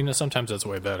story. You know, sometimes that's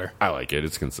way better. I like it.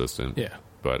 It's consistent. Yeah.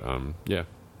 But yeah.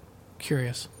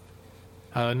 Curious.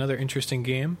 Another interesting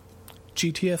game,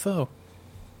 GTFO.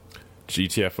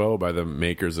 GTFO by the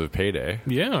makers of Payday.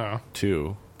 Yeah.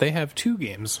 2. They have 2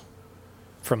 games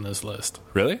from this list.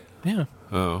 Really? Yeah.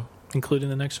 Oh. Including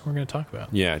the next one we're going to talk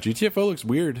about. Yeah, GTFO looks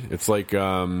weird. It's like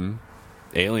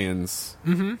aliens.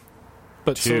 Mm-hmm.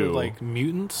 But 2. sort of like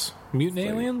mutants? Mutant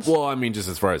aliens? Well, I mean, just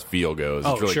as far as feel goes.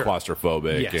 It's really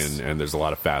claustrophobic, yes. and there's a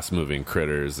lot of fast-moving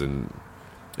critters, and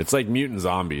it's like mutant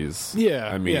zombies. Yeah.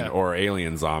 I mean, or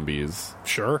alien zombies.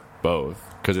 Sure. Both.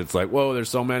 Because it's like, whoa, there's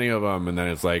so many of them, and then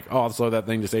it's like, oh, so that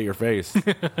thing just ate your face.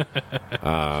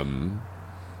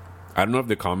 I don't know if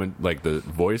the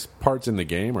voice parts in the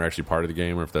game are actually part of the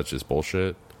game, or if that's just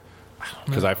bullshit.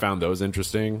 Because I found those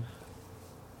interesting.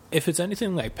 If it's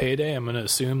anything like Payday, I'm going to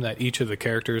assume that each of the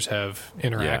characters have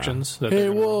interactions. Yeah. That hey,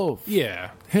 Wolf!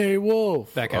 Yeah. Hey,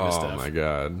 Wolf! That kind of stuff. Oh, my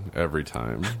God. Every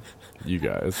time. You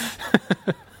guys.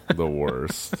 The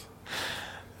worst.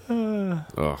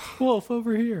 Wolf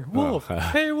over here. Wolf.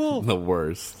 Hey, Wolf. The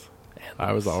worst.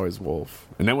 I was always Wolf.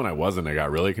 And then when I wasn't, I got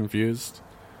really confused.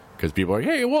 because people are like,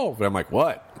 hey, wolf. And I'm like,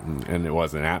 what? And it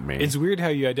wasn't at me. It's weird how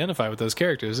you identify with those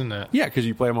characters, isn't it? Yeah, because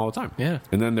you play them all the time. Yeah.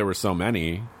 And then there were so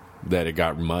many that it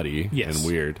got muddy and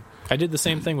weird. I did the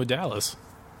same thing with Dallas.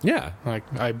 Yeah. Like,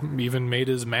 I even made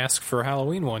his mask for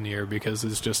Halloween one year because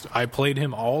it's just, I played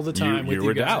him all the time with you you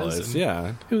were guys. Dallas,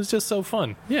 yeah. It was just so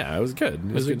fun. Yeah, it was good.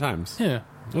 It was good times. Yeah.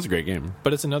 It was a great game.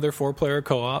 But it's another 4-player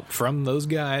co-op from those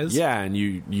guys. Yeah, and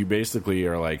you basically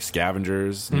are like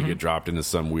scavengers. And you get dropped into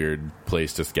some weird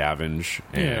place to scavenge,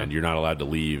 and you're not allowed to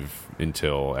leave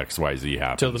until XYZ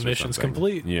happens. Until the mission's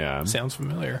complete. Yeah. Sounds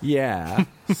familiar. Yeah.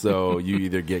 So you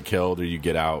either get killed or you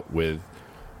get out with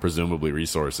presumably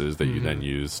resources that you then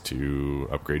use to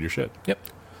upgrade your shit. Yep.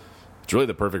 It's really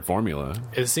the perfect formula.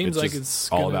 It seems like just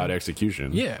it's all about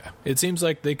execution. Yeah. It seems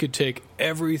like they could take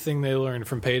everything they learned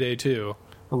from Payday 2,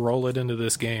 roll it into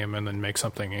this game, and then make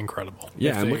something incredible.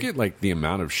 Yeah, and look at like the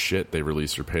amount of shit they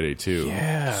released for Payday 2.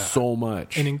 Yeah. So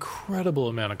much. An incredible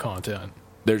amount of content.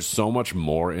 There's so much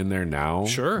more in there now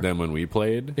than when we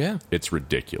played. Yeah. It's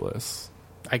ridiculous.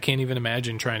 I can't even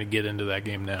imagine trying to get into that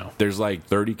game now. There's like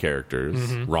 30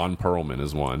 characters. Ron Perlman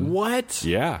is one. What?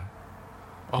 Yeah.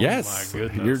 Oh Yes. my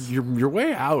goodness. You're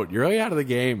way out. You're way out of the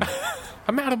game.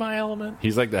 I'm out of my element.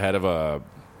 He's like the head of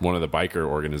one of the biker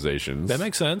organizations. That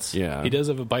makes sense. Yeah. He does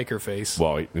have a biker face.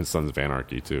 Well, his son's of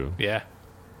Anarchy too. Yeah.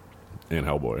 And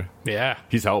Hellboy. Yeah.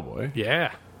 He's Hellboy.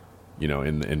 Yeah. You know,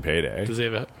 in Payday. Does he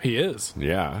have he is.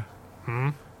 Yeah.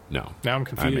 No. Now I'm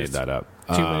confused. I made that up.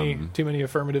 Too many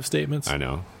affirmative statements. I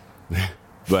know.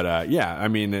 But yeah, I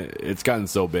mean, it's gotten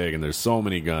so big and there's so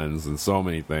many guns and so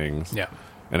many things. Yeah.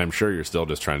 And I'm sure you're still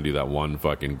just trying to do that one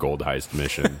fucking gold heist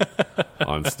mission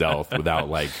on stealth without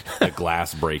like the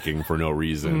glass breaking for no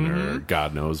reason or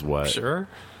God knows what. Sure.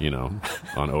 You know,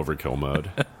 on overkill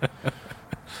mode.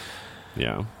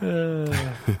 Yeah.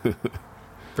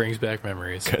 Brings back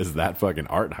memories. Because that fucking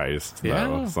art heist,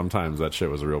 though, sometimes that shit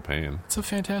was a real pain. It's a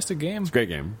fantastic game. It's a great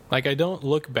game. Like, I don't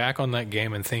look back on that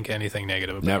game and think anything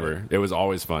negative about it. Never. It was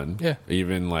always fun. Yeah.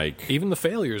 Even the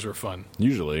failures were fun.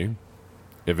 Usually.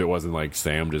 If it wasn't like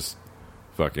Sam just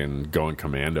fucking going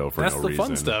commando for That's no the reason.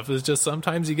 fun stuff. Is just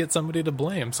sometimes you get somebody to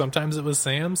blame. Sometimes it was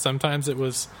Sam. Sometimes it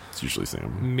was It's usually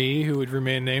Sam. me, who would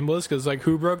remain nameless, because like,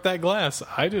 who broke that glass?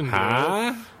 I didn't do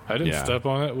it. I didn't step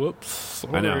on it. Whoops.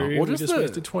 Sorry. I know. Well, we just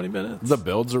wasted 20 minutes. The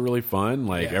builds are really fun.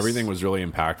 Like, Yes. everything was really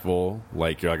impactful.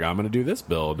 Like, you're like, I'm going to do this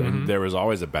build. And there was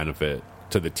always a benefit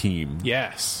to the team.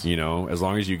 Yes. You know, as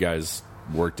long as you guys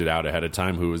worked it out ahead of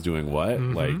time who was doing what,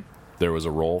 like, there was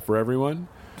a role for everyone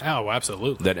Oh,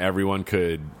 absolutely. that everyone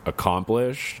could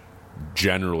accomplish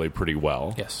generally pretty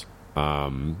well. Yes.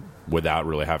 Without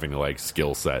really having to, like,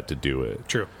 skill set to do it.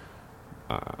 True.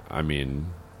 I mean,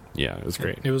 yeah, it was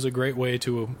great. It was a great way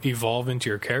to evolve into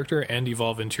your character and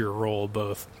evolve into your role,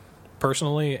 both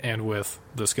personally and with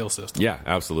the skill system. Yeah,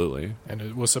 absolutely. And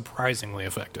it was surprisingly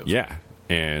effective. Yeah.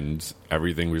 And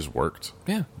everything just worked.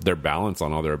 Yeah. Their balance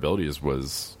on all their abilities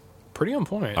was Pretty on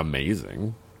point.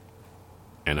 amazing.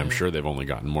 And I'm sure they've only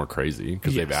gotten more crazy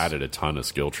because they've Yes. added a ton of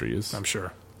skill trees. I'm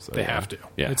sure. So, They yeah. have to.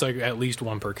 Yeah. It's like at least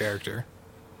one per character.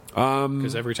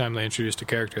 Because every time they introduced a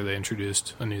character, they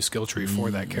introduced a new skill tree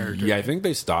for that character. Yeah, I think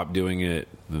they stopped doing it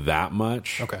that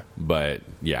much. Okay. But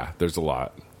yeah, there's a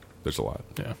lot. There's a lot.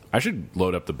 Yeah. I should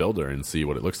load up the builder and see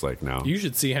what it looks like now. You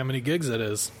should see how many gigs it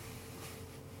is.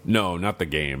 No, not the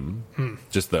game.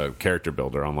 Just the character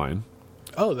builder online.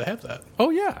 Oh, they have that. Oh,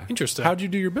 yeah. Interesting. How'd you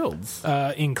do your builds?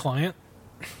 In client,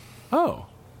 Oh.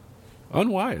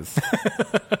 Unwise.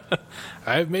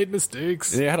 I've made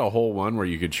mistakes. They had a whole one where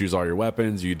you could choose all your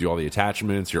weapons, you could do all the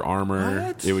attachments, your armor.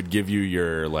 What? It would give you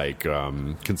your like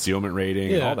concealment rating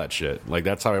and Yeah. all that shit. Like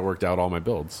that's how I worked out all my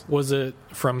builds. Was it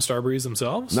from Starbreeze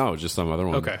themselves? No, just some other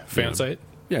one. Okay. Fan Yeah. site?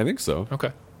 Yeah, I think so.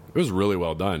 Okay. It was really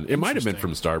well done. It might have been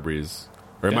from Interesting. Starbreeze.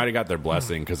 Or it Yeah. might have got their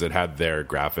blessing because it had their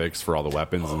graphics for all the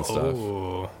weapons and stuff.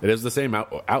 Oh. It is the same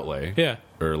outlay. Yeah.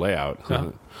 Or layout.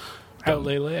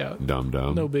 Outlay layout. Dumb.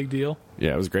 No big deal.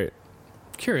 Yeah, it was great.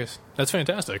 Curious. That's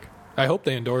fantastic. I hope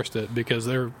they endorsed it because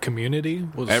their community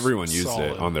was Everyone used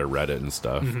solid. it on their Reddit and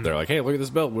stuff. They're like, hey, look at this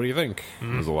build. What do you think?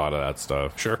 There's a lot of that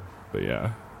stuff. Sure. But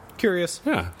yeah. Curious.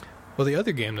 Yeah. Well, the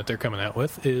other game that they're coming out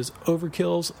with is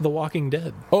Overkill's The Walking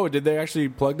Dead. Oh, did they actually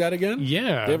plug that again?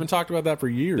 Yeah. They haven't talked about that for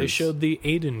years. They showed the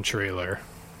Aiden trailer.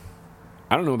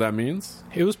 I don't know what that means.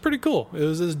 It was pretty cool. It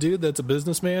was this dude that's a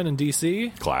businessman in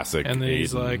D.C. Classic. And then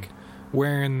he's Aiden. like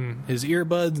wearing his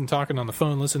earbuds and talking on the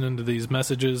phone, listening to these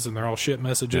messages, and they're all shit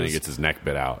messages. And he gets his neck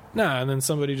bit out. Nah, and then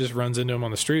somebody just runs into him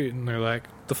on the street, and they're like,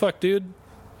 "The fuck, dude?"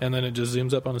 And then it just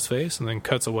zooms up on his face, and then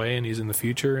cuts away, and he's in the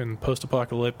future in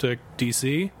post-apocalyptic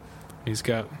DC. He's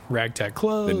got ragtag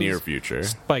clothes, The near future.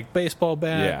 spiked baseball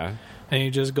bat, Yeah. and he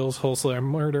just goes wholesale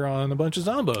murder on a bunch of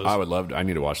zombos. I would love to. I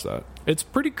need to watch that. It's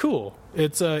pretty cool.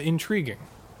 It's intriguing,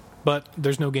 but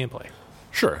there's no gameplay.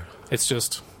 Sure. It's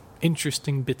just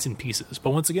interesting bits and pieces.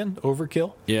 But once again,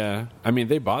 Overkill. Yeah. I mean,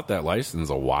 they bought that license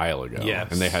a while ago.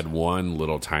 Yes. And they had one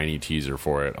little tiny teaser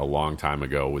for it a long time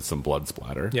ago with some blood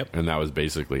splatter. Yep. And that was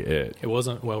basically it. It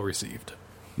wasn't well received.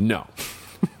 No.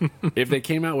 If they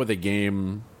came out with a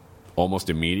game almost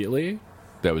immediately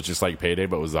that was just like Payday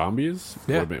but with zombies,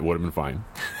 Yeah. would have been fine.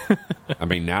 I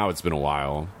mean, now it's been a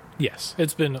while. Yes,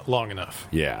 it's been long enough.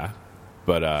 Yeah.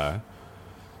 But,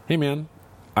 hey, man.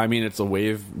 I mean, it's a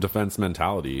wave defense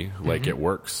mentality. Like, it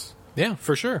works. Yeah,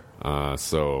 for sure.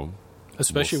 So...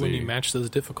 Especially we'll when see. you match those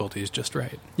difficulties just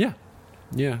right. Yeah.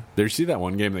 Yeah. Did you see that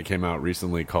one game that came out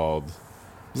recently called...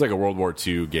 It was like a World War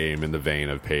II game in the vein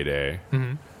of Payday.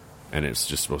 Mm-hmm. And it's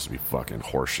just supposed to be fucking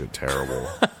horseshit terrible.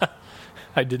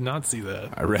 I did not see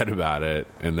that. I read about it,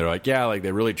 and they're like, yeah, like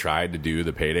they really tried to do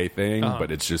the Payday thing,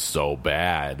 but it's just so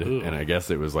bad. Ooh. And I guess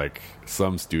it was like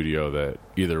some studio that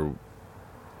either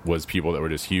was people that were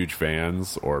just huge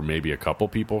fans or maybe a couple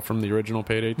people from the original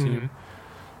Payday team.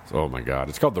 So, oh my God.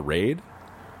 It's called The Raid.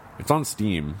 It's on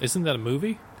Steam. Isn't that a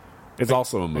movie? It's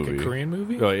also a movie. Like a Korean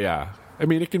movie? Oh, yeah. I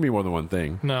mean, it can be more than one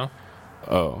thing. No.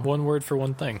 Oh. One word for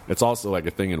one thing. It's also like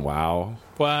a thing in WoW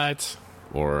What?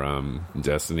 or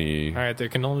Destiny. All right, there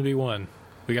can only be one.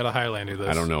 We got to Highlander this.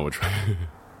 I don't know which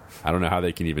I don't know how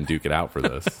they can even duke it out for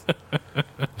this.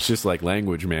 It's just like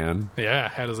language, man. Yeah,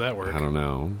 how does that work? I don't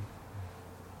know.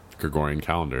 Gregorian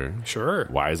calendar. Sure.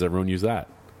 Why does everyone use that?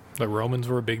 The Romans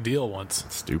were a big deal once.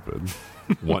 Stupid.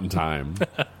 One time.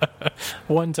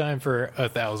 One time for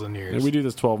 1,000 years. And we do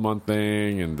this 12-month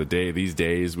thing, and these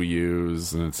days we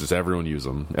use, and it's just everyone use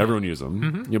them. Everyone use them.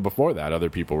 Mm-hmm. You know, before that, other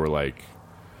people were like,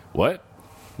 "What?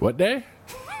 What day?"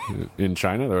 In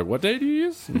China, they're like, "What day do you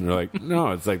use?" And they're like,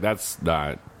 "No, it's like that's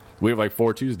not. We have like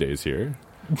 4 Tuesdays here."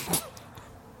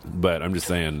 But I'm just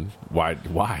saying,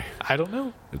 why? I don't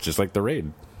know. It's just like the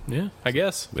Raid. Yeah, I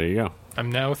guess. There you go.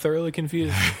 I'm now thoroughly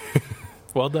confused.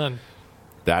 Well done.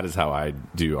 That is how I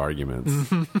do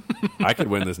arguments. I could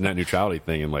win this net neutrality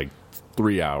thing in like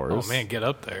 3 hours. Oh, man, get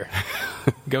up there.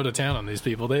 Go to town on these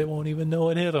people. They won't even know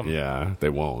it hit them. Yeah, they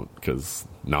won't because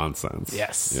nonsense.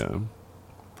 Yes. Yeah.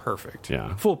 Perfect.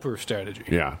 Yeah. Foolproof strategy.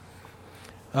 Yeah.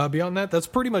 Beyond that, that's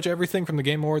pretty much everything from the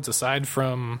Game Awards aside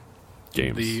from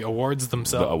Games. the awards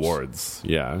themselves. The awards.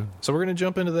 Yeah. So we're going to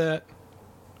jump into that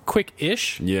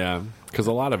quick-ish. Yeah. Because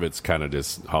a lot of it's kind of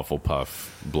just Hufflepuff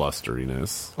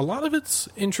blusteriness. A lot of it's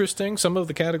interesting. Some of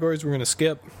the categories we're going to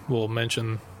skip. We'll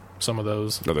mention some of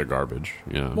those. Other garbage.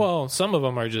 Yeah. Well, some of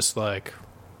them are just like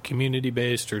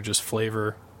community-based or just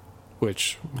flavor,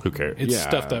 which who cares? it's Yeah.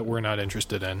 stuff that we're not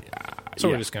interested in. So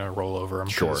yeah. we're just going to roll over them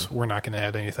Sure. because we're not going to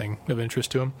add anything of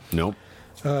interest to them. Nope.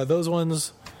 Those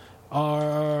ones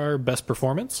are Best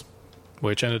Performance,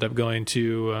 which ended up going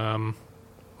to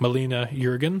Melina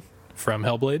Jurgen from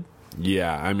Hellblade.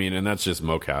 Yeah, I mean, and that's just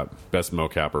mocap. Best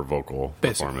mocap or vocal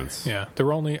Basically, performance. yeah. There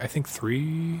were only, I think,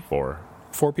 4.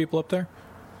 4 people up there.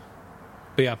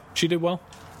 But yeah, she did well.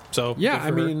 So Yeah, good I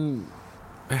for her. mean,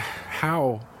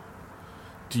 how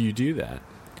do you do that?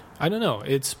 I don't know.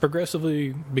 It's progressively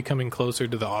becoming closer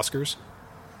to the Oscars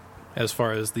as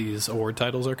far as these award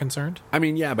titles are concerned. I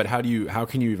mean, yeah, but how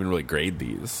can you even really grade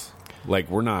these? Like,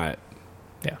 we're not.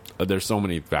 Yeah. There's so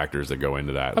many factors that go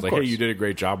into that. It's Of like, course. hey, you did a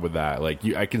great job with that. Like,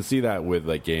 I can see that with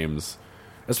like games,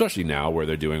 especially now where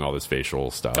they're doing all this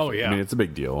facial stuff. Oh, yeah. I mean, it's a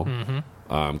big deal.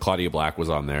 Mm-hmm. Claudia Black was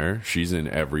on there. She's in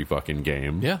every fucking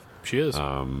game. Yeah, she is.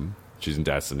 She's in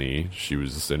Destiny. She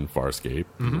was in Farscape,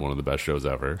 Mm-hmm. one of the best shows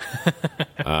ever.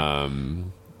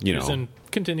 You She's know, in,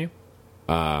 continue.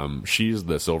 she's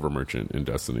the silver merchant in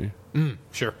Destiny.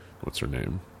 Sure. What's her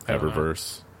name? I don't know.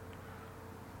 Eververse.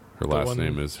 Her last one-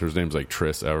 her name's like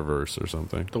Triss Eververse or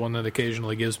something. The one that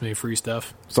occasionally gives me free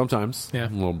stuff. Sometimes. Yeah. A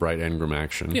little Bright Engram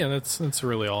action. Yeah, that's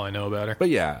really all I know about her. But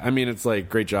yeah, I mean, it's like,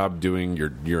 great job doing,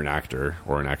 you're an actor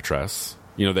or an actress.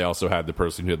 You know, they also had the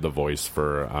person who did the voice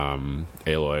for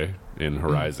Aloy in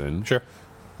Horizon. Sure.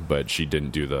 But she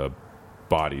didn't do the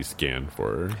body scan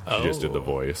for her. She just did the Oh.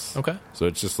 voice. Okay. So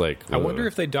it's just like, I wonder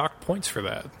if they docked points for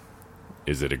that.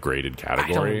 is it a graded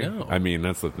category? I don't know. I mean,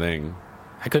 that's the thing.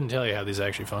 I couldn't tell you how these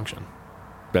actually function.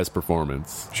 Best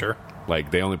performance. Sure.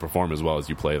 Like, they only perform as well as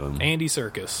you play them. Andy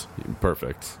Serkis.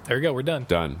 Perfect. There we go. We're done.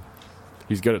 Done.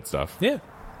 He's good at stuff. Yeah.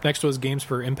 Next was Games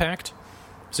for Impact.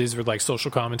 So these were like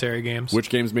social commentary games. Which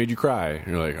games made you cry?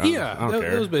 You're like, yeah, I don't that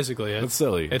care. was basically it. That's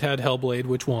silly. It had Hellblade,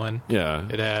 which won. Yeah.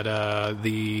 It had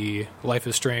the Life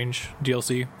is Strange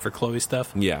DLC for Chloe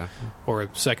stuff, Yeah. or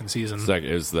second season. It's like,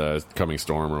 is the Coming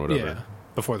Storm or whatever. Yeah.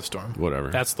 Before the Storm. Whatever.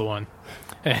 That's the one.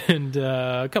 And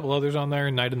a couple others on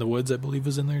there. Night in the Woods, I believe,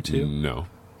 was in there too. No.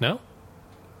 No?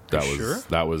 That You was sure?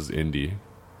 that was indie,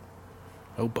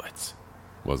 Oh, butts.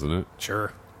 wasn't it?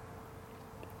 Sure.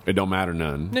 It don't matter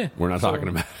none. Yeah, We're not so, talking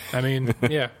about it. I mean,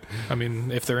 yeah. I mean,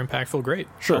 if they're impactful, great.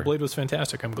 Sure. Hellblade was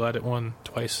fantastic. I'm glad it won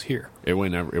twice here. It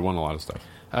won a lot of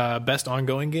stuff. Best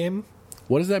ongoing game.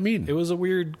 What does that mean? It was a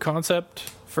weird concept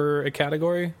for a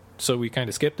category, so we kind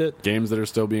of skipped it. Games that are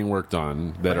still being worked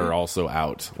on that Right. are also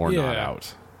out or not Yeah.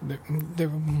 out. There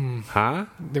Huh?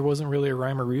 wasn't really a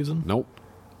rhyme or reason, Nope.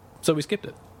 so we skipped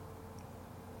it.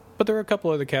 But there were a couple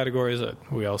other categories that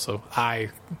I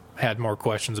had more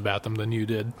questions about them than you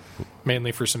did,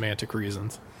 mainly for semantic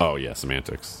reasons. Oh yeah,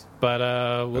 semantics. But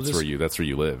That's where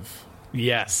you live.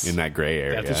 Yes, In that gray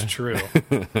area. that is true.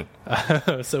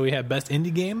 So we had best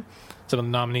indie game. Some of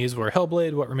the nominees were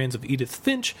Hellblade, What Remains of Edith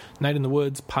Finch, Night in the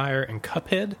Woods, Pyre, and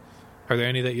Cuphead. Are there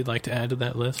any that you'd like to add to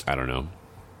that list? I don't know.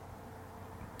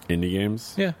 Indie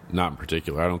games? Yeah. Not in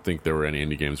particular. I don't think there were any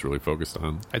indie games really focused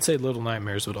on. I'd say Little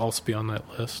Nightmares would also be on that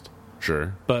list.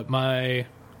 Sure. But my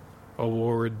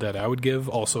award that I would give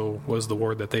also was the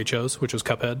award that they chose, which was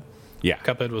Cuphead. Yeah.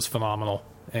 Cuphead was phenomenal,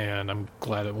 and I'm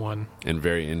glad it won. And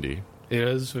very indie. It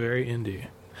is very indie.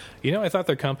 You know, I thought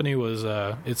their company was,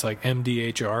 it's like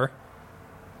MDHR,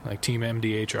 like Team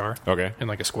MDHR, Okay. in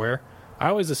like a square. I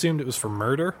always assumed it was for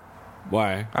murder.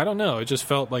 Why? I don't know. It just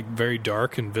felt like very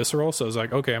dark and visceral, so I was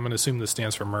like, okay, I'm going to assume this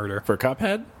stands for murder. For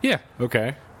Cuphead? Yeah.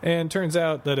 Okay. And turns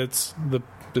out that it's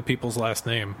the people's last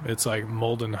name. It's like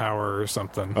Moldenhauer or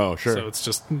something. Oh, sure. So it's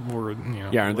just,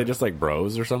 Yeah, aren't they just like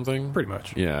bros or something? pretty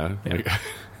much. Yeah. Like-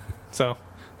 So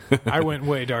I went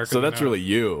way darker. so that's than really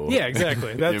you. Yeah,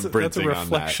 exactly. That's a imprinting on that.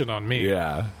 reflection on me.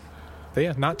 Yeah. But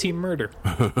yeah, not Team Murder.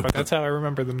 But that's how I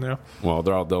remember them now. Well,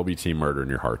 they'll be team murder in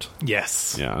your heart.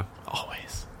 Yes. Yeah.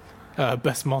 Always.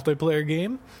 Best multiplayer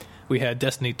game. We had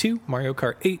Destiny 2, Mario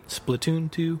Kart 8,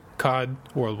 Splatoon 2, COD,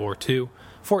 World War 2,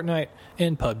 Fortnite,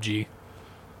 and PUBG.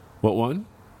 What one?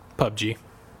 PUBG.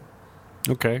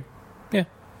 Okay. Yeah.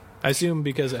 I assume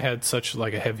because it had such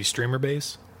like a heavy streamer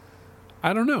base.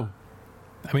 I don't know.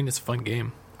 I mean, it's a fun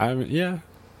game. Yeah.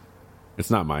 It's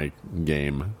not my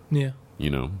game, Yeah.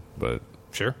 but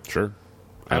Sure. sure.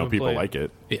 I know haven't people played- like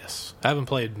it. Yes. I haven't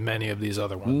played many of these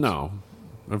other ones. No.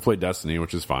 I've played Destiny,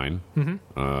 which is fine.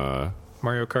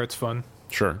 Mario Kart's fun.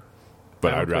 Sure. But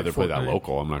I I'd haven't rather play played that Fortnite.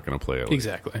 local. I'm not going to play it.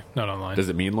 Exactly. Not online. Does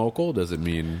it mean local? Does it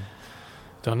mean...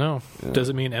 Don't know. Does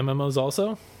it mean MMOs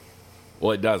also?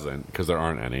 Well, it doesn't, because there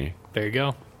aren't any. There you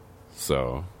go.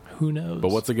 So... Who knows? But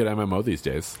what's a good MMO these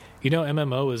days?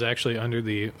 MMO is actually under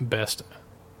the best...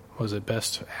 Was it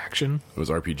best action? It was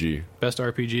RPG. Best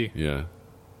RPG. Yeah.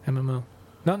 MMO.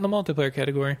 Not in the multiplayer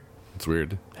category. It's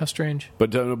weird. How strange.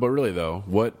 But really, though,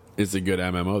 what is a good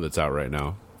MMO that's out right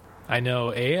now? I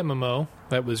know a MMO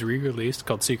that was re-released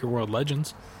called Secret World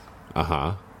Legends.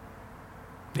 Uh-huh.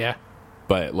 Yeah.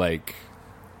 But,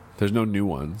 there's no new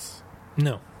ones.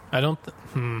 No. I don't...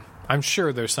 I'm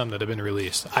sure there's some that have been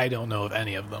released. I don't know of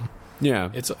any of them. Yeah.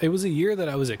 It was a year that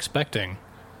I was expecting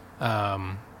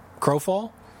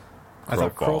Crowfall. I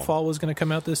thought Crowfall was going to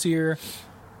come out this year.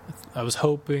 I was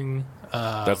hoping...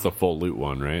 that's the full loot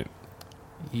one, right?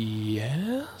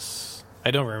 Yes?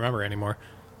 I don't remember anymore.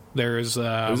 There's... It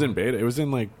was in beta. It was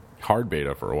in, hard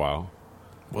beta for a while.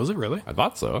 Was it really? I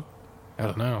thought so. I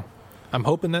don't know. I'm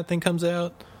hoping that thing comes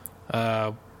out.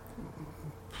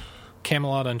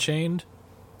 Camelot Unchained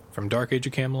from Dark Age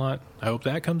of Camelot. I hope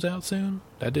that comes out soon.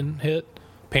 That didn't hit.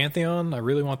 Pantheon, I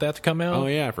really want that to come out. Oh,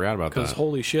 yeah, I forgot about that. Because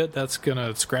holy shit, that's going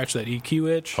to scratch that EQ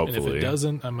itch. And if Hopefully. it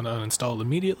doesn't, I'm going to uninstall it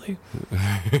immediately.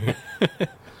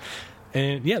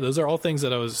 And yeah, those are all things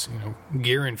that I was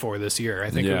gearing for this year. I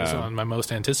think it was Yeah. on my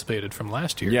most anticipated from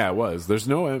last year. Yeah, it was. There's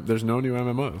no new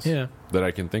MMOs. Yeah. That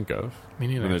I can think of. Me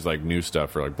neither. And there's new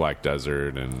stuff for Black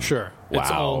Desert and Sure. WoW. It's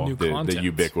all new the content.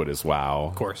 ubiquitous WoW.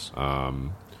 Of course.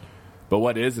 But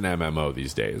what is an MMO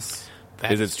these days?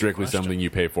 That's is it the strictly question. something you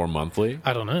pay for monthly?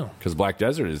 I don't know. Because Black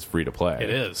Desert is free to play. It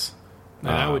is. And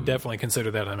I would definitely consider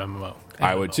that an MMO.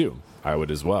 I would too. I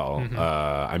would as well. Mm-hmm.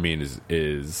 I mean,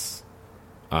 is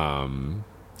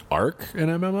Ark an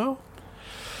MMO?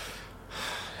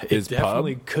 It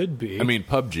definitely could be. I mean,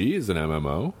 PUBG is an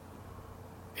MMO.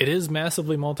 it is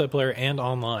massively multiplayer and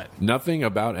online. Nothing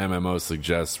about MMOs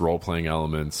suggests role-playing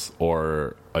elements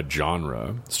or a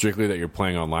genre. Strictly that you're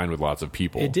playing online with lots of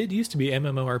people. It did used to be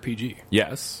MMORPG.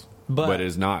 Yes, But it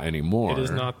is not anymore. It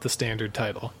is not the standard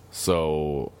title.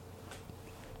 So,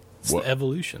 It's the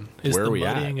evolution. It's where the are we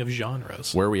at? muddying of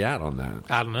genres. where are we at on that?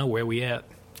 I don't know. Where we at?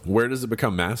 Where does it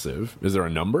become massive? Is there a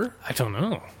number? I don't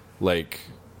know. Like,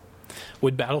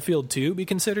 Would Battlefield 2 be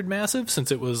considered massive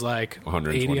since it was like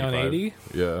 80 on 80?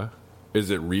 Yeah. Is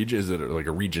it like a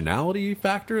regionality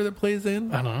factor that plays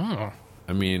in? I don't know.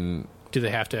 I mean, Do they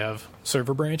have to have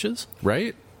server branches?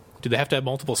 right? Do they have to have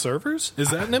multiple servers? Is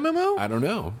that an MMO? I don't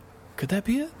know. Could that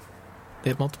be it? They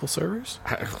have multiple servers?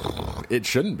 It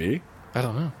shouldn't be. I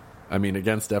don't know. I mean,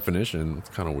 against definition, it's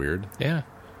kind of weird. Yeah.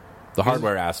 The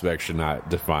hardware aspect should not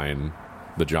define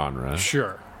the genre,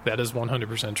 Sure. That is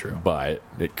 100% true. but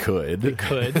it could. It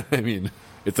could. I mean,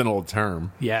 it's an old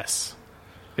term. Yes.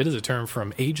 It is a term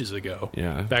from ages ago.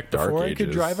 Yeah, Back dark before I could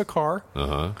ages. drive a car.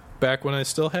 Uh-huh. Back when I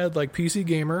still had like PC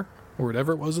Gamer or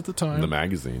whatever it was at the time. The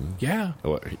magazine. Yeah.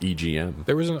 EGM.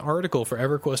 There was an article for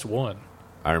EverQuest 1.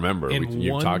 I remember.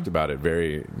 You talked about it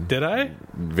very, Did I?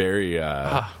 very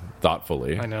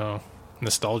thoughtfully. I know.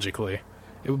 Nostalgically.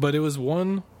 But it was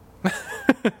one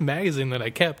magazine that I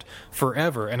kept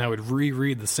forever, and I would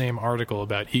reread the same article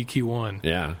about EQ1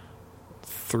 Yeah.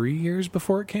 3 years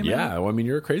before it came out. Yeah. Well, I mean,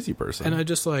 you're a crazy person. And I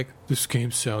just like, this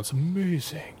game sounds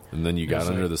amazing. And then you got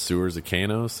under the sewers of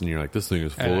Kanos, and you're like, this thing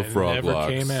is full of And frog it never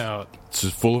locks. came out. It's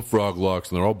just full of frog locks,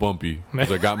 and they're all bumpy.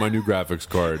 Because I got my new graphics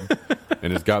card,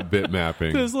 and it's got bit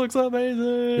mapping. This looks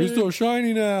amazing. It's so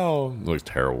shiny now. It looks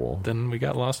terrible. Then we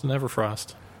got lost in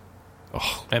Everfrost.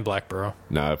 Oh. And Blackborough.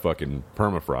 Nah, fucking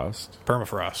permafrost.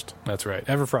 Permafrost. That's right.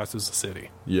 Everfrost is the city.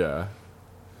 Yeah.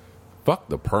 Fuck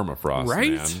the permafrost,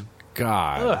 Right? man.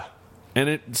 God. Ugh. And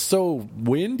it's so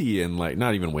windy and like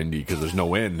not even windy because there's no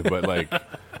wind, but like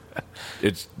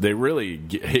they really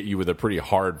hit you with a pretty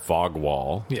hard fog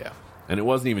wall. Yeah. And it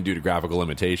wasn't even due to graphical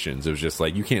limitations. It was just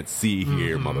like you can't see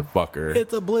here, motherfucker.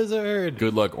 It's a blizzard.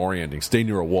 Good luck orienting. Stay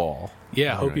near a wall.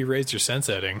 Yeah, All hope right. you raised your sense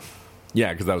setting.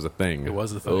 Yeah, because that was a thing. It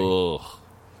was a thing. Ugh.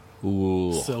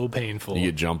 Ooh. So painful. You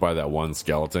get jumped by that one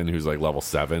skeleton who's like level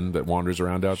 7 that wanders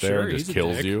around out there and he's just a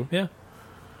kills dick. you. Yeah.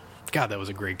 God, that was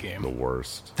a great The game.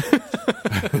 worst.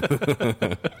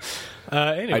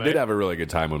 Anyway. I did have a really good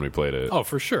time when we played it. Oh,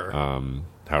 for sure.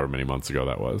 However many months ago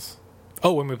that was.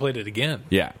 Oh, when we played it again.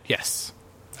 Yeah. Yes.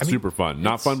 Super fun.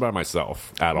 Not fun by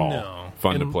myself at all. No.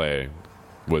 Fun to And- play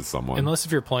with someone. Unless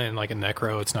if you're playing like a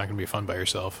Necro, it's not going to be fun by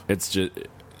yourself. It's just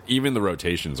even the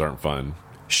rotations aren't fun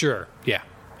Sure. Yeah.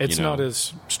 It's You know, not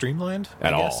as streamlined,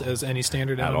 at I guess, all. as any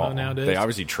standard at MMO all. nowadays. They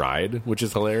obviously tried, which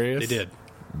is hilarious. They did.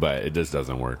 But it just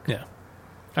doesn't work. Yeah.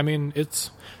 I mean,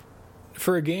 it's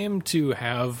for a game to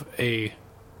have a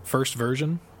first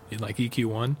version like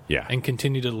EQ1 Yeah. and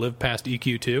continue to live past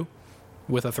EQ2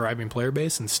 with a thriving player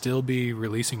base and still be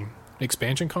releasing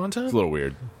expansion It's content, a little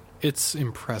weird. it's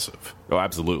impressive. Oh,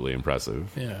 absolutely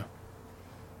impressive. Yeah.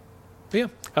 But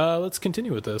yeah, let's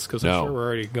continue with this because I'm No. sure we're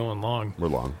already going long. We're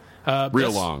long.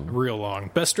 Real long. Real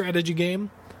long. Best strategy game,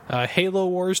 Halo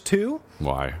Wars 2,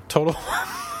 Why? Total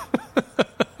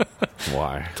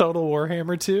Why? Total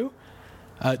Warhammer 2,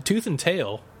 Tooth and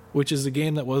Tail, which is a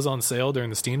game that was on sale during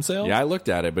the Steam sale. Yeah, I looked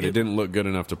at it, but it didn't look good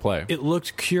enough to play. It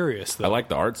looked curious, though. I like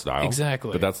the art style.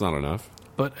 Exactly. But that's not enough.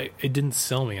 But it didn't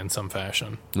sell me in some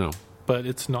fashion. No. But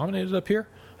it's nominated up here.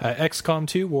 XCOM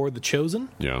 2, War of the Chosen,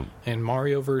 Yeah. and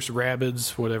Mario vs.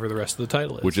 Rabbids, whatever the rest of the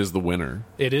title is. Which is the winner.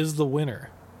 It is the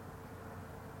winner.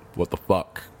 What the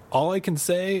fuck? All I can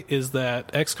say is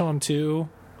that XCOM 2,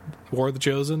 War of the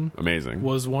Chosen, Amazing.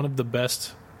 was one of the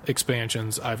best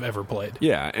expansions I've ever played.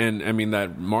 Yeah, and I mean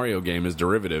that Mario game is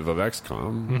derivative of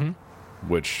XCOM,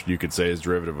 which you could say is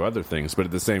derivative of other things, but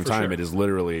at the same time, sure. it is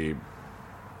literally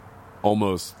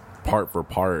almost part for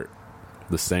part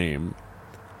the same.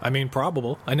 I mean,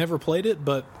 probable. I never played it,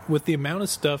 but with the amount of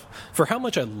stuff, for how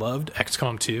much I loved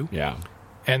XCOM 2 Yeah,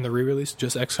 and the re-release,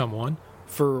 just XCOM 1,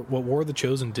 for what War of the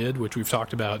Chosen did, which we've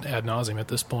talked about ad nauseum at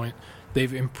this point,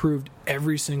 they've improved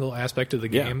every single aspect of the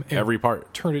game. and every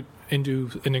part. turned it into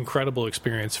an incredible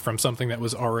experience from something that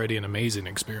was already an amazing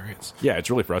experience. Yeah, it's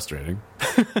really frustrating.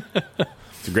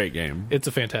 It's a great game. It's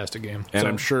a fantastic game. And So-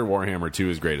 I'm sure Warhammer 2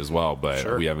 is great as well, but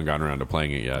Sure. we haven't gotten around to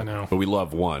playing it yet. I know. But we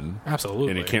love 1.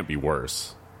 Absolutely. And it can't be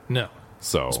worse. No.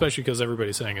 So, Especially because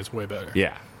everybody's saying it's way better.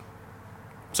 yeah,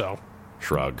 So,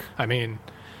 shrug. I mean,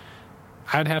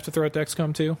 I'd have to throw it to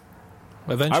XCOM 2.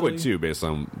 Eventually. I would too, based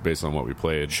on what we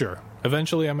played. Sure.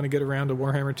 Eventually, I'm going to get around to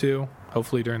Warhammer 2.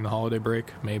 Hopefully during the holiday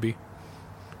break, maybe.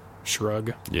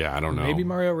 Shrug. Yeah, I don't know. Maybe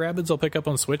Mario Rabbids I'll pick up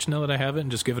on Switch now that I have it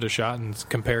and just give it a shot and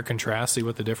compare, contrast, see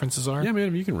what the differences are. Yeah, man,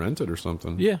 if you can rent it or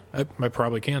something. Yeah, I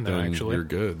probably can then, then actually. you're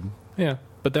good. Yeah,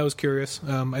 but that was curious.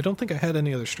 I don't think I had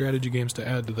any other strategy games to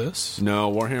add to this.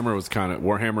 No, Warhammer was kind of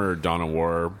Warhammer Dawn of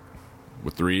War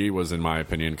with 3 was, in my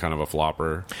opinion, kind of a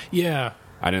flopper. Yeah,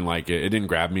 I didn't like it. It didn't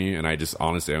grab me, and I just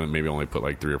honestly maybe only put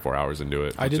like 3 or 4 hours into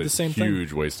it. I did the same thing.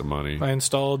 Huge waste of money. I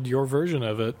installed your version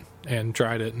of it and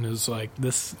tried it, and it was like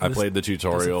this. I played the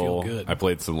tutorial. Good. I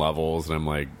played some levels, and I'm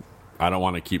like, I don't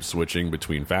want to keep switching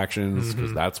between factions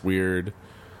because that's weird,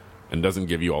 and doesn't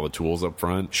give you all the tools up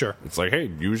front. Sure, it's like,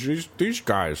 hey, use these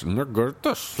guys, and they're good at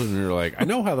this, and you're like, I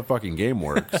know how the fucking game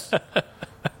works.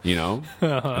 You know,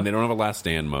 and they don't have a last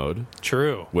stand mode.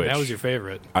 True, which that was your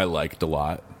favorite. I liked a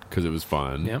lot because it was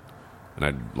fun. Yep. And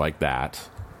I like that,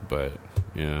 but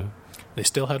yeah. They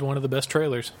still had one of the best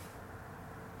trailers.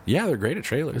 Yeah, they're great at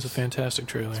trailers. It's a fantastic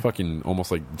trailer. It's fucking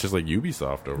almost like just like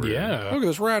Ubisoft over here. Yeah. Look at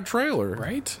this rad trailer.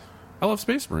 Right? I love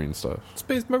Space Marine stuff.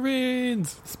 Space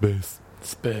Marines. Space.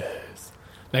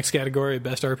 Next category,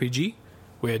 Best RPG.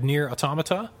 We had Nier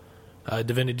Automata,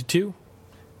 Divinity 2,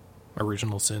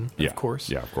 Original Sin, of course.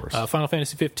 Yeah, of course. Final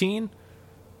Fantasy 15.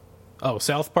 Oh,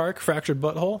 South Park, Fractured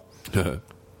Butthole.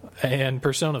 And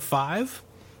Persona 5.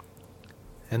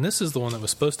 And this is the one that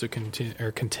was supposed to contain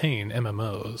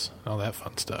MMOs, all that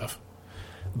fun stuff.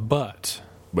 But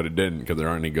it didn't, because there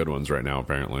aren't any good ones right now,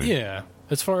 apparently. yeah,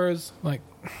 as far as, like,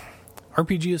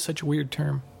 RPG is such a weird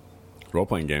term.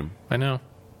 Role-playing game. I know.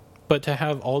 But to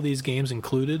have all these games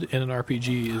included in an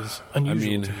RPG is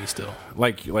unusual to me still.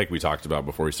 Like we talked about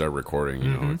before we started recording, you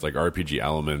know, it's like RPG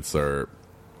elements are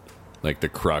like the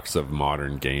crux of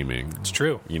modern gaming. It's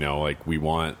true. You know, like we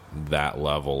want that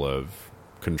level of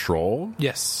control.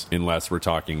 Yes. Unless we're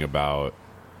talking about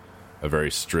a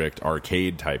very strict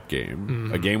arcade type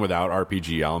game. A game without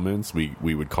RPG elements, we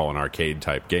would call an arcade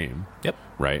type game. Yep.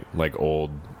 Right? Like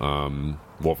old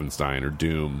Wolfenstein or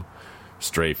Doom,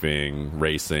 strafing,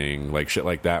 racing, like shit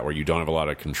like that, where you don't have a lot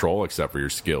of control except for your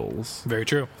skills. Very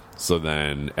true. So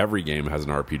then every game has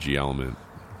an RPG element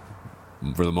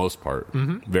for the most part.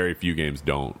 Very few games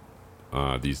don't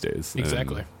these days.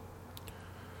 Exactly.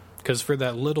 Because for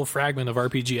that little fragment of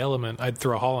RPG element, I'd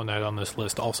throw Hollow Knight on this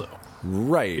list also.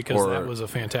 Right. Because that was a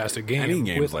fantastic game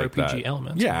with like RPG that.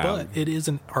 elements. Yeah. But it is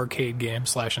an arcade game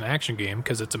 / an action game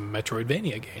because it's a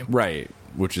Metroidvania game. Right.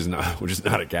 Which is not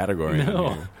a category.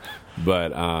 No.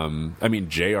 But I mean,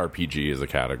 JRPG is a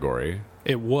category.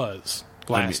 It was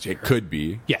last year. It could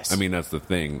be. Yes. I mean, that's the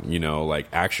thing. You know, like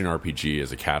action RPG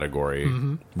is a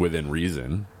category within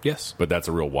reason. Yes. But that's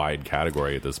a real wide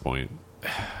category at this point.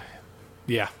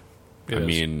 Yeah. I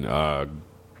mean,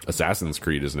 Assassin's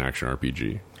Creed is an action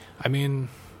RPG. I mean,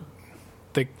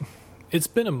 it's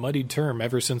been a muddied term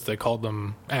ever since they called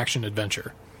them action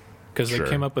adventure. Because they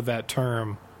came up with that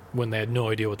term when they had no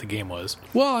idea what the game was.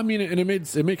 Well, I mean, and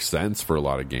it makes sense for a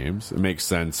lot of games. It makes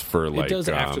sense for like... It does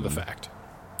after the fact.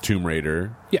 Tomb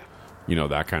Raider. Yeah. You know,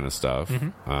 that kind of stuff.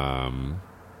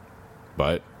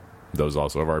 But those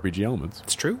also have RPG elements.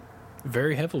 It's true.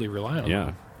 Very heavily rely on them.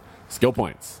 Yeah. Skill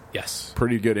points. Yes.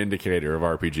 Pretty good indicator of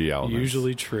RPG elements.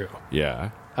 Usually true.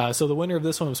 Yeah. So the winner of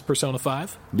this one was Persona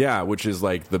 5. Yeah, which is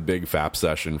like the big FAP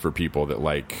session for people that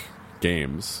like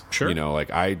games. Sure. You know, like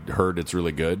I heard it's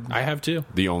really good. I have too.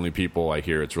 The only people I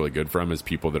hear it's really good from is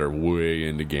people that are way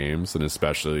into games, and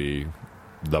especially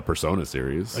the Persona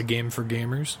series. A game for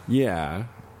gamers. Yeah.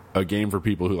 A game for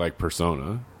people who like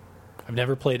Persona. I've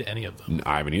never played any of them.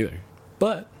 I haven't either.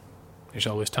 But there's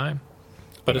always time.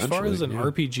 But as far as an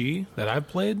RPG that I've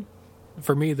played,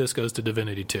 for me this goes to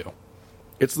Divinity 2.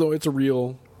 It's a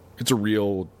real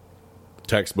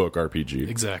textbook RPG.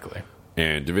 Exactly.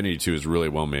 And Divinity 2 is really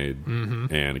well made,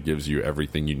 and it gives you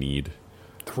everything you need.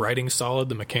 The writing's solid,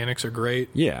 the mechanics are great.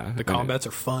 Yeah. The combats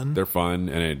are fun. They're fun,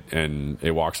 and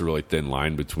it walks a really thin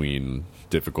line between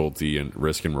difficulty and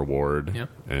risk and reward. Yeah.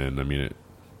 And I mean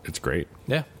it's great.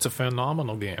 Yeah, it's a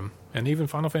phenomenal game. And even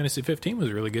Final Fantasy 15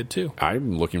 was really good too.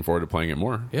 I'm looking forward to playing it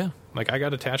more. Yeah. Like I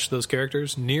got attached to those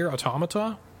characters. Nier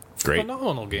Automata, Great.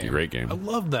 Phenomenal game. Great game. I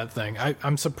love that thing.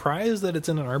 I'm surprised that it's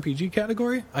in an RPG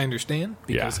category. I understand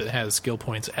because it has skill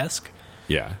points-esque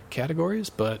categories,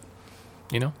 but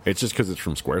you know, it's just because it's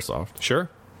from Squaresoft. Sure.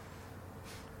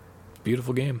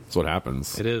 Beautiful game. That's what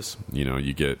happens. It is. You know,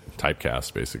 you get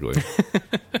typecast basically.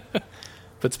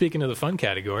 But speaking of the fun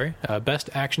category, best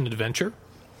action adventure.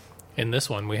 In this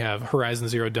one, we have Horizon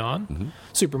Zero Dawn,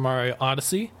 Super Mario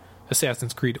Odyssey,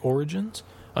 Assassin's Creed Origins,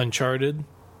 Uncharted,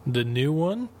 the new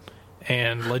one,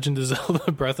 and Legend of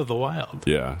Zelda Breath of the Wild.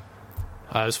 Yeah.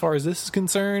 As far as this is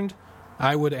concerned,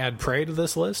 I would add Prey to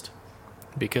this list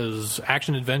because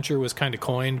action adventure was kind of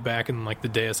coined back in like the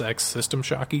Deus Ex System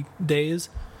Shocky days,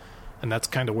 and that's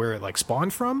kind of where it like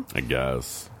spawned from. I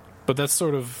guess. But that's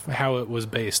sort of how it was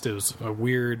based. It was a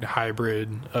weird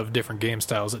hybrid of different game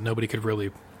styles that nobody could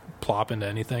really plop into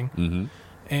anything.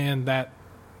 And that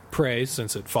Prey,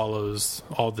 since it follows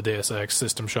all the Deus Ex,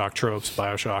 System Shock tropes,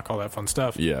 Bioshock, all that fun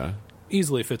stuff,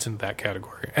 easily fits into that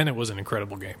category, and it was an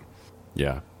incredible game.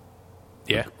 Yeah.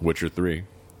 Yeah. Witcher 3.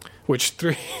 Which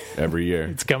 3? Every year.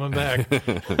 It's coming back.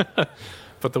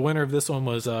 But the winner of this one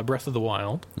was Breath of the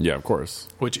Wild. Yeah, of course.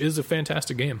 Which is a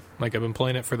fantastic game. Like, I've been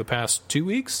playing it for the past 2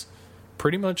 weeks,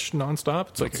 pretty much nonstop.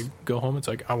 It's like I go home, it's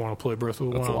like, I want to play Breath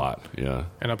of the Wild. That's a lot, yeah.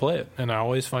 And I play it, and I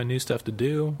always find new stuff to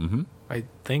do. Mm-hmm. I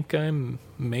think I'm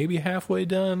maybe halfway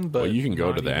done, but well, you can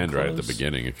go to the end close. right at the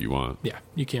beginning if you want. Yeah,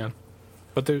 you can.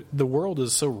 But the world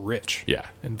is so rich, yeah,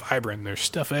 and vibrant. There's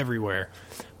stuff everywhere.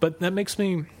 But that makes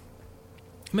me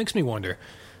wonder,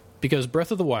 because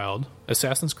Breath of the Wild,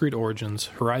 Assassin's Creed Origins,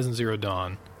 Horizon Zero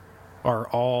Dawn are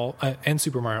all, and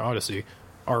Super Mario Odyssey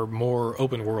are more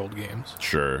open world games.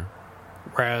 Sure.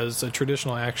 Whereas a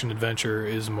traditional action adventure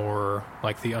is more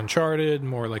like the Uncharted,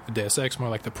 more like the Deus Ex, more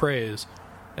like the Praise.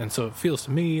 And so it feels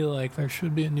to me like there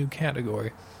should be a new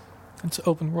category. It's an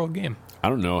open world game. I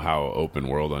don't know how open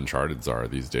world Uncharted's are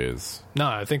these days. No,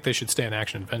 I think they should stay in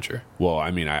action adventure. Well,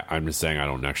 I mean, I'm just saying I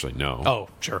don't actually know. Oh,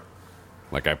 sure.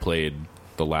 Like, I played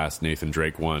the last Nathan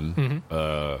Drake one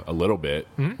a little bit,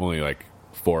 only like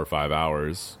 4 or 5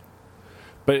 hours.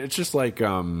 But it's just like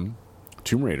Tomb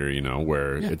Raider, you know,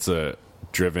 where it's a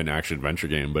driven action adventure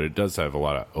game, but it does have a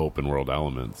lot of open world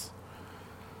elements.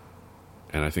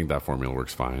 And I think that formula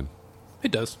works fine.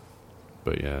 It does.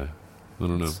 But yeah, I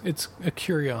don't know. It's a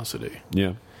curiosity.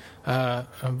 Yeah.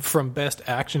 From best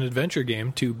action adventure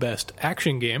game to best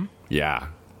action game. Yeah.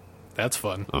 That's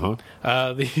fun.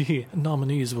 Uh-huh. The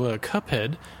nominees were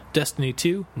Cuphead, Destiny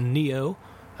 2, Neo,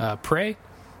 Prey,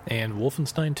 and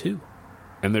Wolfenstein 2.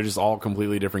 And they're just all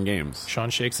completely different games.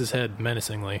 Sean shakes his head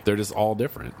menacingly. They're just all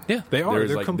different. Yeah, they are.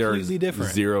 They're like, completely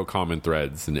different. Zero common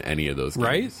threads in any of those games.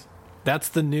 Right? That's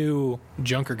the new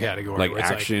junker category. Like,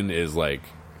 action is like,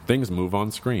 things move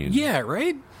on screen. Yeah,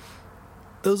 right?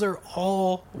 Those are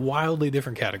all wildly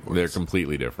different categories. They're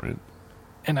completely different.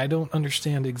 And I don't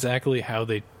understand exactly how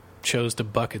they chose to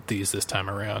bucket these this time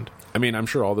around. I mean, I'm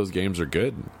sure all those games are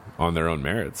good on their own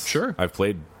merits. Sure. I've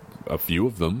played a few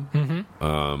of them.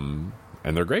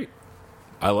 And they're great.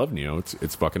 I love Neo.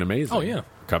 It's fucking amazing. Oh, yeah.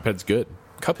 Cuphead's good.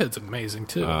 Cuphead's amazing,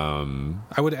 too.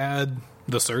 I would add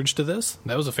The Surge to this.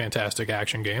 That was a fantastic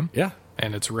action game. Yeah.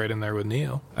 And it's right in there with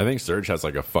Neo. I think Surge has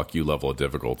like a fuck you level of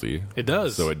difficulty. It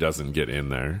does. So it doesn't get in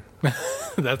there.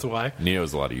 That's why.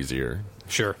 Neo's a lot easier.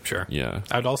 Sure. Yeah.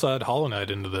 I'd also add Hollow Knight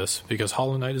into this, because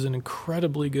Hollow Knight is an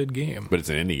incredibly good game. But it's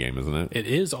an indie game, isn't it? It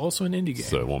is also an indie game.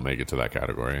 So it won't make it to that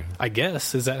category. I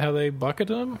guess. Is that how they bucket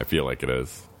them? I feel like it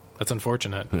is. That's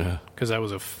unfortunate. Because that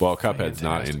was a Well, Cuphead's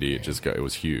not indie. game. It just got, it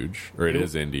was huge. Or it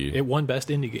is indie. It won Best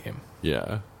Indie Game.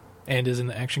 Yeah. And is in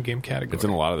the action game category. It's in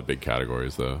a lot of the big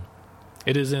categories, though.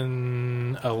 It is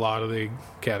in a lot of the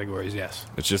categories, yes.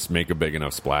 It's just make a big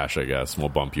enough splash, I guess, and we'll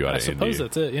bump you out I of indie. suppose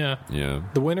that's it, yeah. Yeah.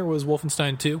 The winner was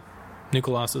Wolfenstein 2, New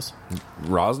Colossus.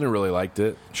 Rosner really liked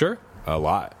it. Sure. A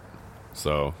lot.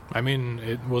 So, I mean,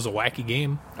 it was a wacky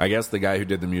game. I guess the guy who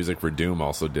did the music for Doom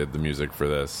also did the music for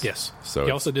this. Yes. So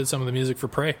he also did some of the music for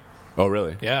Prey. Oh,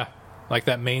 really? Yeah. Like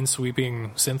that main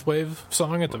sweeping synthwave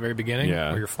song at the very beginning,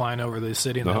 Yeah. where you're flying over the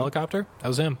city in the helicopter. That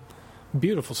was him.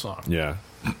 Beautiful song. Yeah.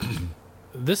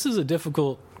 This is a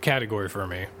difficult category for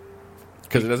me.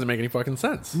 Because it doesn't make any fucking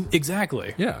sense.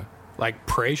 Exactly. Yeah. Like,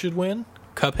 Prey should win.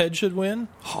 Cuphead should win.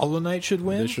 Hollow Knight should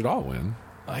win. They should all win.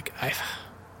 Like,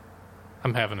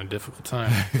 I'm having a difficult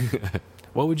time.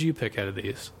 What would you pick out of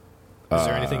these? Is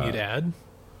there anything you'd add?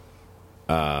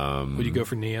 Would you go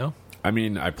for Neo? I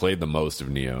mean, I played the most of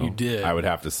Neo. You did. I would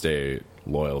have to stay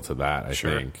loyal to that, I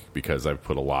Sure. think, because I've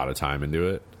put a lot of time into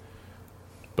it.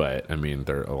 But, I mean,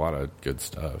 there are a lot of good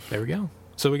stuff. There we go.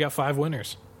 So we got 5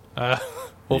 winners.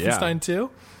 Wolfenstein 2,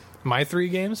 my 3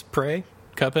 games, Prey,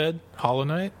 Cuphead, Hollow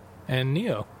Knight, and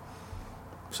Neo.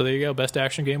 So there you go. Best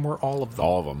action game were all of them.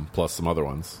 All of them, plus some other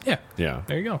ones. Yeah. Yeah.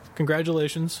 There you go.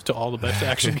 Congratulations to all the best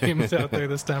action games out there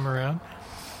this time around.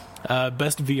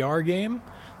 Best VR game.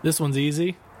 This one's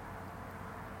easy.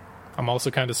 I'm also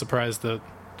kind of surprised that...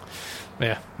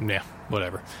 Yeah,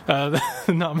 whatever. The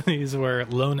nominees were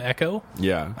Lone Echo.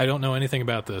 Yeah. I don't know anything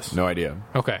about this. No idea.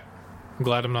 Okay. I'm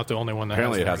glad I'm not the only one that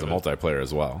Apparently it has has a multiplayer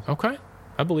as well. Okay.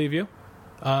 I believe you.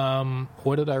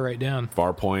 What did I write down?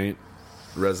 Farpoint,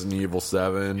 Resident Evil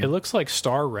 7. It looks like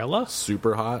Starrella.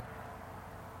 Super Hot.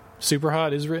 Super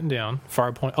Hot is written down.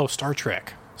 Farpoint. Oh, Star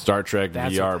Trek. Star Trek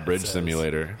That's VR what that Bridge says.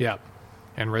 Simulator. Yeah.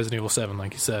 And Resident Evil 7,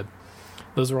 like you said.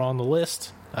 Those are all on the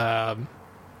list.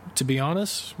 To be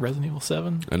honest, Resident Evil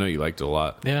 7. I know you liked it a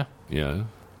lot. Yeah. Yeah.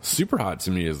 Super Hot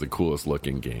to me is the coolest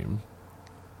looking game.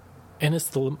 And it's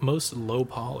the most low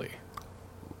poly,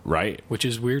 Right. which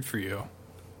is weird for you.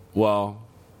 Well,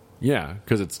 yeah,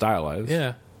 because it's stylized.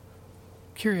 Yeah.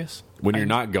 curious. When you're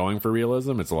not going for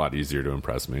realism, it's a lot easier to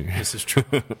impress me. This is true.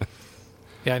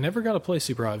 Yeah, I never got to play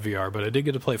Super Hot VR, but I did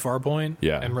get to play Farpoint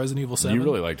and Resident Evil 7. You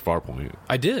really liked Farpoint.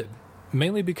 I did.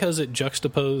 Mainly because it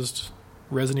juxtaposed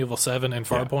Resident Evil 7 and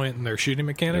Farpoint and their shooting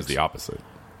mechanics. It's the opposite.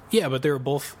 Yeah, but they were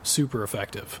both super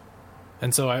effective.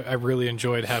 And so I really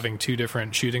enjoyed having two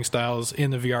different shooting styles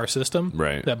in the VR system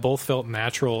that both felt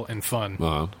natural and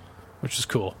fun, which is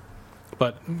cool.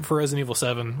 But for Resident Evil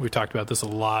 7, we talked about this a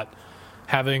lot,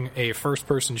 having a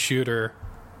first-person shooter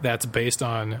that's based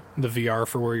on the VR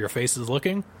for where your face is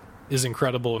looking is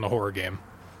incredible in a horror game.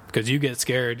 Because you get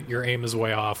scared, your aim is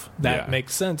way off. That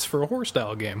makes sense for a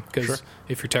horror-style game. Because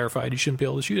if you're terrified, you shouldn't be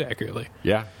able to shoot accurately.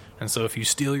 Yeah. And so if you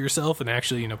steel yourself and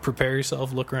actually, prepare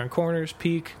yourself, look around corners,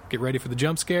 peek, get ready for the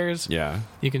jump scares,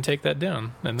 you can take that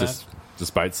down. And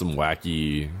despite some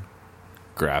wacky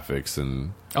graphics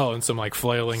and some like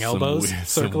flailing elbows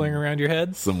circling around your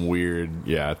head, some weird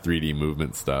 3D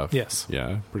movement stuff. Yes,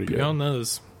 pretty good. Beyond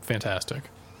those, fantastic.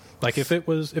 Like if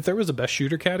there was a best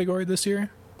shooter category this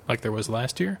year, like there was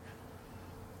last year,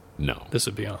 no, this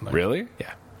would be on there. Really?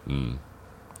 Yeah.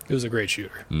 It was a great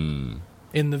shooter in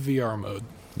the VR mode.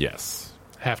 Yes,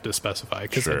 have to specify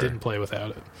because I didn't play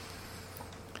without it.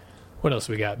 What else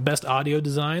we got? Best audio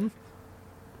design,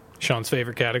 Sean's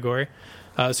favorite category.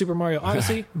 Super Mario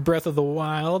Odyssey, Breath of the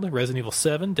Wild, Resident Evil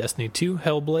 7, Destiny 2,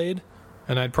 Hellblade,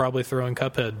 and I'd probably throw in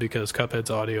Cuphead because Cuphead's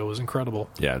audio was incredible.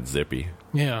 Yeah, it's zippy.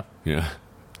 Yeah. Yeah.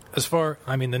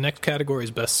 The next category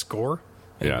is Best Score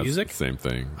and Music. It's the same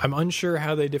thing. I'm unsure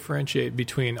how they differentiate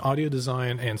between audio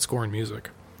design and score and music.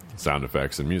 Sound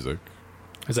effects and music.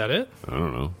 Is that it? I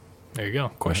don't know. There you go.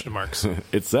 Question marks.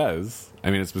 It says.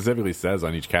 It specifically says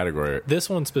on each category.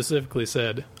 This one specifically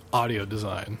said audio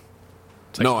design.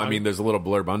 Like there's a little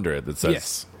blurb under it that says...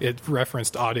 Yes, it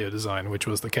referenced audio design, which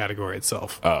was the category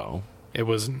itself. Oh. It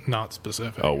was not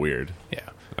specific. Oh, weird. Yeah.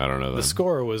 I don't know then. The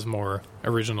score was more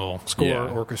original score,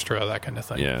 orchestra, that kind of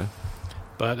thing. Yeah.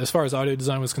 But as far as audio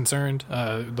design was concerned,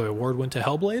 the award went to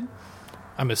Hellblade.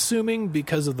 I'm assuming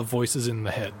because of the voices in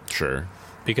the head. Sure.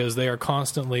 Because they are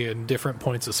constantly in different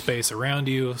points of space around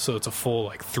you, so it's a full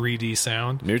 3D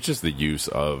sound. Maybe it's just the use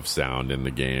of sound in the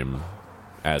game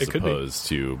as opposed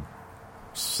to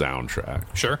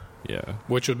soundtrack. Sure. Yeah.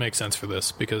 Which would make sense for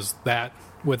this, because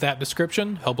with that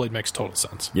description, Hellblade makes total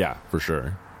sense. Yeah, for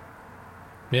sure.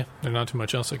 Yeah, there's not too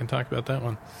much else I can talk about that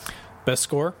one. Best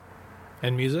score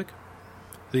and music.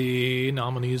 The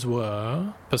nominees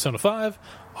were Persona 5,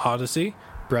 Odyssey,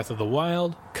 Breath of the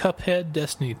Wild, Cuphead,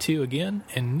 Destiny 2 again,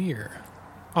 and Nier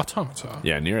Automata.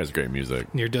 Yeah, Nier has great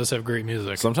music. Nier does have great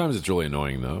music. Sometimes it's really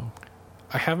annoying, though.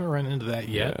 I haven't run into that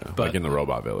yet. Yeah, but like in the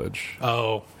Robot Village.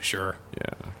 Oh, sure.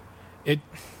 Yeah.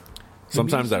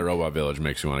 Sometimes that Robot Village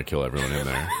makes you want to kill everyone in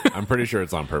there. I'm pretty sure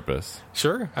it's on purpose.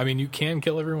 Sure. You can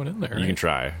kill everyone in there. You can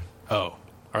try. Oh.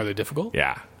 Are they difficult?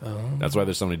 Yeah. That's why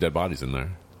there's so many dead bodies in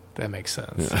there. That makes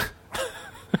sense.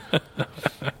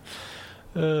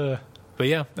 Yeah. But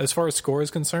yeah, as far as score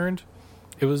is concerned,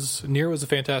 Nier was a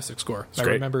fantastic score. I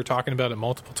remember talking about it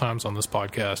multiple times on this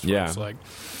podcast. Where it's like,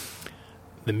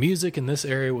 the music in this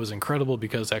area was incredible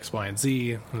because X, Y, and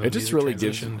Z. And it just really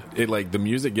gives the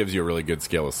music gives you a really good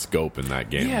scale of scope in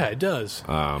that game. Yeah, it does.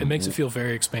 It makes it feel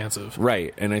very expansive.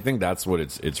 Right, and I think that's what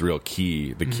it's real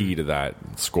key. The key to that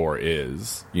score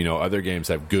is, other games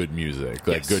have good music,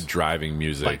 like good driving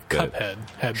music. Like Cuphead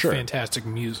had fantastic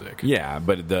music. Yeah,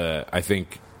 but I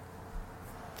think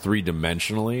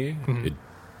 3-dimensionally, it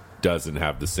doesn't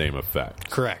have the same effect.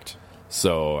 Correct.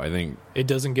 So I think it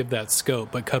doesn't give that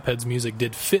scope, but Cuphead's music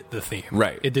did fit the theme.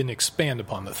 Right. It didn't expand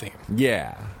upon the theme.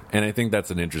 Yeah. And I think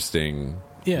that's an interesting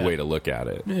way to look at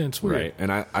it. Yeah, it's weird. Right.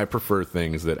 And I prefer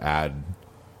things that add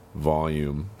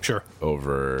volume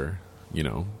over,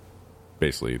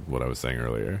 basically what I was saying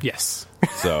earlier. Yes.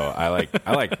 So I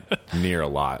like Nier a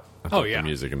lot. I thought the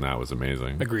music in that was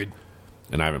amazing. Agreed.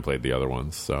 And I haven't played the other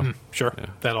ones, so sure. Yeah.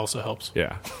 That also helps.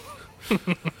 Yeah.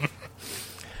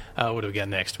 What do we got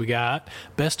next? We got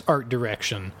Best Art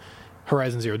Direction.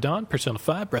 Horizon Zero Dawn, Persona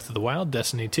 5, Breath of the Wild,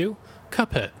 Destiny 2,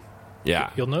 Cuphead.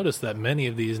 Yeah. You'll notice that many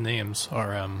of these names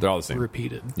are they're all the same.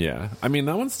 Repeated. Yeah. That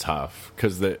one's tough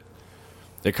because a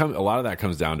lot of that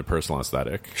comes down to personal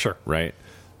aesthetic. Sure. Right?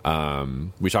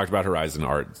 We talked about Horizon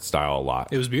art style a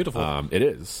lot. It was beautiful. It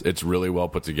is. It's really well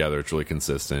put together. It's really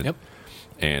consistent. Yep.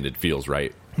 And it feels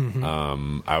right.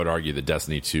 Mm-hmm. I would argue that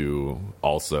Destiny 2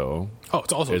 also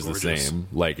it's also is gorgeous. The same.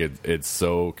 Like it's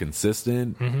so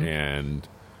consistent and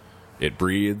it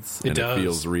breathes and it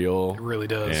feels real. It really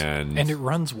does. And it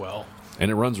runs well.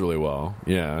 And it runs really well.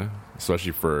 Yeah.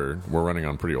 Especially we're running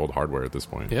on pretty old hardware at this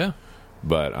point. Yeah.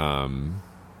 But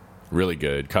Really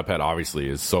good. Cuphead obviously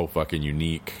is so fucking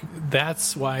unique.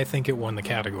 That's why I think it won the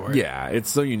category. Yeah, it's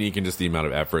so unique in just the amount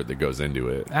of effort that goes into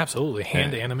it. Absolutely.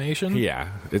 Hand animation. Yeah,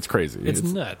 it's crazy. It's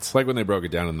nuts. It's like when they broke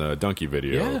it down in the Donkey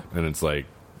video, Yeah. and it's like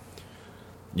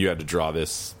you had to draw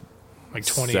this Like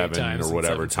 28 7 times or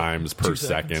whatever 7 times per 2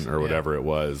 seconds. second or whatever it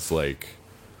was, like,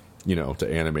 you know, to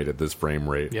animate at this frame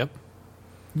rate. Yep.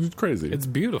 It's crazy. It's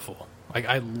beautiful. Like,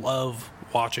 I love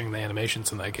watching the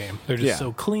animations in that game. They're just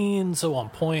so clean, so on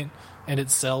point, and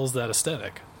it sells that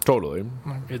aesthetic. Totally.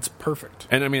 It's perfect.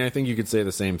 And I mean, I think you could say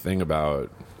the same thing about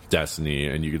Destiny,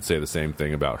 and you could say the same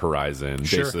thing about Horizon.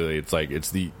 Sure. Basically, it's like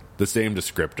it's the same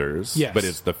descriptors, Yes. but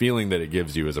it's the feeling that it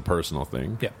gives you as a personal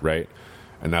thing, right?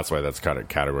 And that's why that's kind of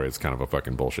category. It's kind of a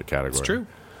fucking bullshit category. It's true.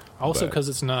 Also, But- because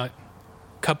it's not...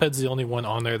 Cuphead's the only one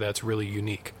on there that's really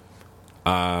unique.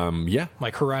 Yeah.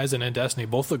 Like Horizon and Destiny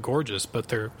both look gorgeous, but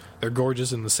they're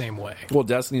gorgeous in the same way. Well,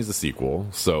 Destiny's a sequel,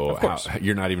 so Of course.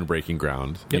 you're not even breaking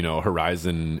ground. Yep. You know,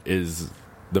 Horizon is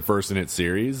the first in its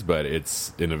series, but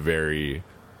it's in a very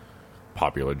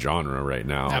popular genre right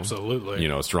now. Absolutely. You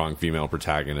know, strong female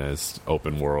protagonist,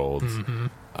 open world.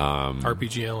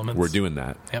 RPG elements. We're doing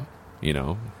that. Yep. You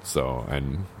know, so,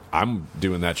 and I'm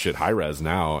doing that shit high res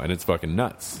now, and it's fucking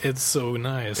nuts. It's so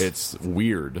nice. It's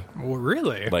weird. Well,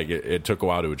 really? Like, it took a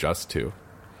while to adjust to.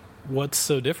 What's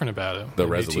so different about it? The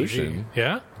Maybe resolution. TV?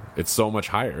 Yeah? It's so much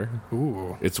higher.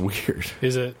 Ooh. It's weird.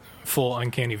 Is it full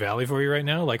Uncanny Valley for you right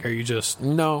now? Like, are you just...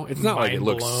 No, it's not like it mind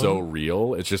looks blown? so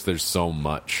real. It's just there's so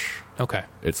much. Okay.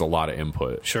 It's a lot of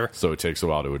input. Sure. So it takes a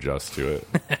while to adjust to it.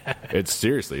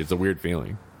 It's a weird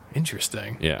feeling.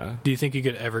 Interesting. Yeah. Do you think you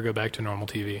could ever go back to normal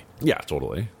TV? Yeah,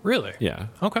 totally. Really? Yeah.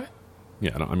 Okay.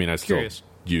 Yeah. I mean, I still Curious.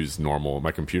 use normal.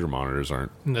 My computer monitors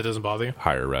aren't And that doesn't bother you?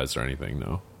 higher res or anything,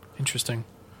 no. Interesting.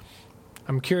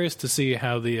 I'm curious to see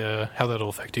how that'll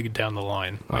affect you down the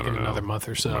line, like in don't know. another month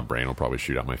or so. My brain will probably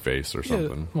shoot out my face or Yeah,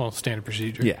 something. well, standard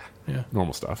procedure. Yeah. Yeah.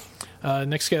 Normal stuff.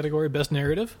 Next category, Best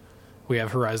Narrative. We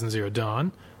have Horizon Zero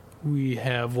Dawn. We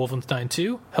have Wolfenstein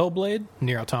 2, Hellblade,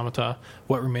 Nier Automata,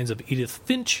 What Remains of Edith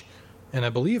Finch, and I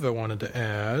believe I wanted to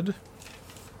add...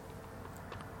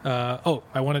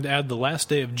 I wanted to add The Last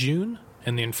Day of June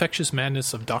and The Infectious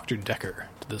Madness of Dr. Decker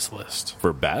to this list.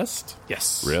 For best?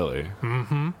 Yes. Really?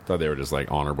 Mm-hmm. Thought they were just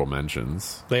like honorable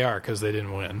mentions. They are, because they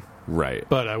didn't win. Right.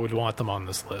 But I would want them on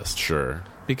this list, Sure.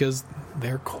 because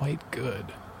they're quite good.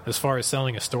 As far as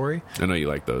selling a story, I know you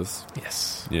like those.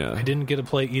 yes. Yeah. I didn't get to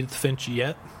play Edith Finch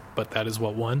yet, but that is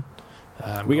what won.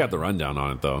 We got the rundown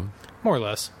on it, though. More or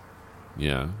less.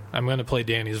 Yeah. I'm going to play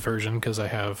Danny's version because I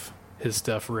have his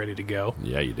stuff ready to go.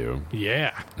 Yeah, you do.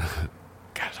 Yeah.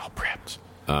 Got it all prepped.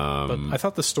 But I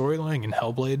thought the storyline in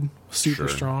Hellblade was super Sure.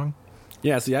 strong.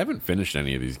 Yeah, see, I haven't finished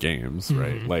any of these games,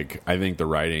 right? Like, I think the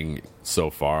writing so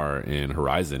far in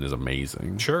Horizon is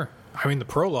amazing. Sure. I mean, the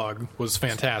prologue was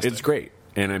fantastic. It's great.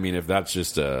 And I mean, if that's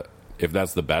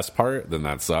the best part, then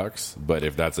that sucks. But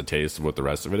if that's a taste of what the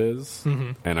rest of it is,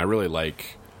 and I really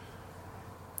like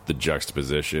the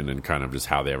juxtaposition and kind of just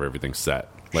how they have everything set.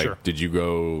 Like, Sure. did you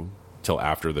go till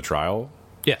after the trial?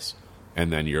 Yes.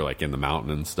 And then you're like in the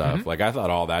mountain and stuff. Like, I thought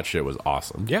all that shit was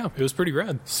awesome. Yeah, it was pretty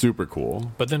rad. Super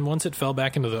cool. But then once it fell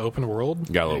back into the open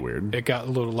world... Got a little weird. It got a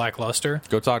little lackluster.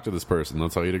 Go talk to this person. They'll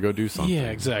tell you to go do something. Yeah,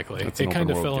 exactly. That's an It kind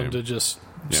open of world fell game. into just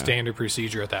Yeah. standard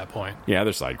procedure at that point. Yeah,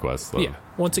 they're side quests, though. Yeah.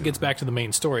 Once it gets back to the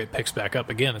main story, it picks back up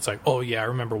again. It's like, oh, yeah, I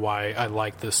remember why I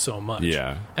like this so much.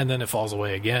 Yeah. And then it falls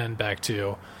away again, back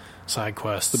to side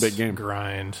quests. It's a big game.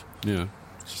 Grind. Yeah.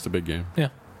 It's just a big game. Yeah.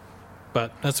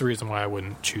 But that's the reason why I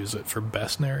wouldn't choose it for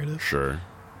best narrative. Sure.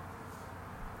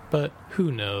 But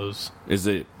who knows? Is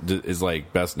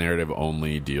like best narrative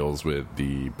only deals with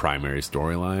the primary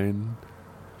storyline?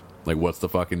 Like, what's the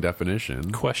fucking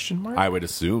definition? Question mark? I would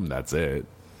assume that's it.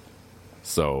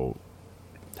 So,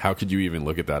 how could you even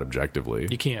look at that objectively?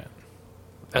 You can't.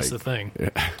 That's Like, the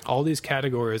thing. All these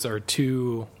categories are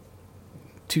too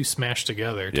smashed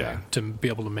together to be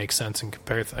able to make sense and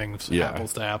compare things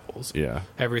apples to apples. Yeah.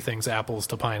 Everything's apples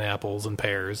to pineapples and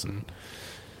pears and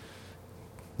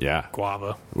Yeah.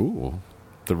 guava. Ooh.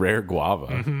 The rare guava.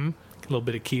 A little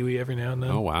bit of kiwi every now and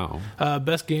then. Oh, wow.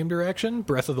 Best game direction,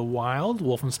 Breath of the Wild,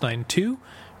 Wolfenstein 2,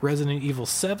 Resident Evil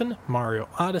 7, Mario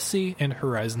Odyssey, and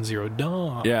Horizon Zero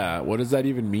Dawn. Yeah. What does that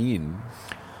even mean?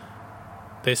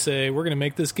 They say, we're going to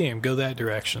make this game go that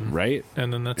direction. Right?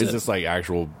 And then that's Is it. this like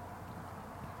actual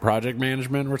project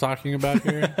management we're talking about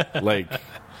here? like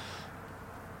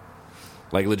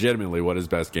legitimately, what does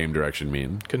best game direction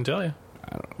mean? Couldn't tell you.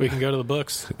 We can go to the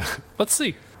books. Let's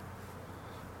see.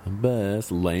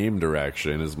 Best lame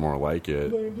direction is more like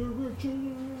it.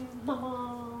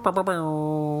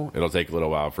 It'll take a little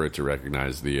while for it to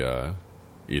recognize the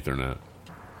Ethernet.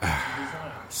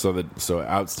 So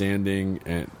outstanding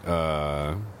and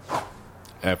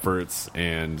efforts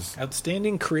and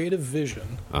Outstanding creative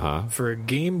vision for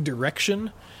game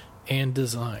direction and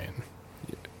design.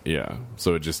 Yeah,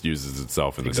 so it just uses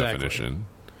itself in the Exactly. definition.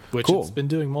 Which Cool. it's been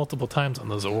doing multiple times on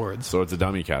those awards. So it's a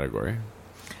dummy category.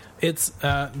 It's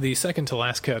the second to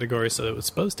last category, so it was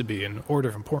supposed to be in order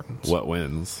of importance. What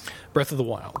wins? Breath of the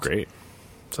Wild. Great.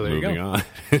 So there Moving you go. on.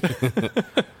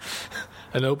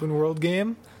 An open world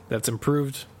game that's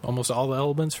improved almost all the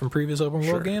elements from previous open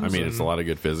world games. I mean, it's and a lot of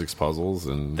good physics puzzles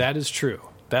and That is true.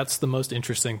 That's the most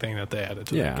interesting thing that they added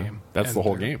to Yeah, that game. that's And the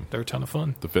whole they're- game. They're a ton of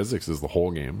fun. the physics is the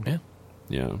whole game. Yeah.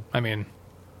 Yeah. I mean,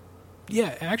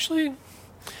 yeah, actually,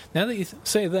 now that you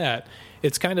say that,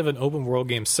 it's kind of an open world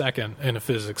game second and a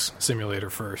physics simulator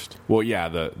first. Well, yeah,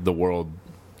 the world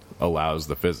allows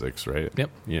the physics, right? Yep.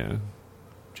 Yeah.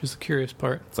 Which is the curious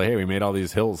part. It's like, hey, we made all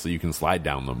these hills so you can slide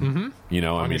down them. Mm-hmm. You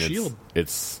know, I On mean, your shield.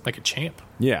 it's Like a champ.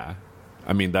 yeah.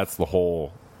 I mean, that's the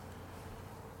whole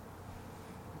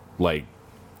like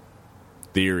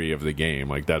theory of the game.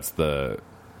 Like that's the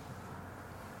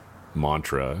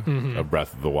mantra of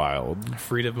Breath of the Wild.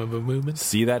 Freedom of movement.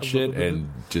 See that shit movement. and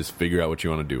just figure out what you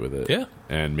want to do with it. Yeah.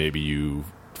 And maybe you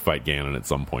fight Ganon at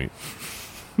some point,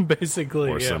 Basically,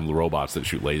 or yeah. some robots that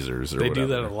shoot lasers. Or They whatever. do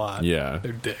that a lot. Yeah.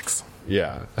 They're dicks.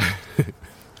 Yeah.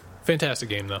 Fantastic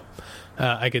game, though.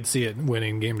 I could see it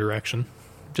winning game direction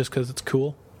just because it's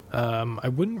cool. I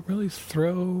wouldn't really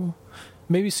throw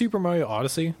maybe Super Mario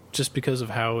Odyssey just because of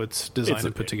how it's designed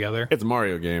and put together. It's a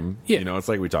Mario game. Yeah. You know, it's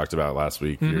like we talked about last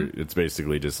week. It's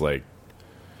basically just like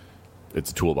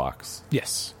it's a toolbox,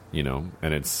 Yes. you know,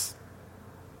 and it's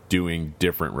doing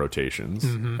different rotations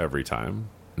every time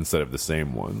instead of the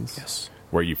same ones. Yes.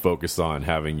 Where you focus on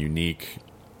having unique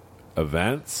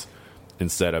events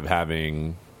instead of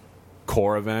having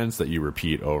core events that you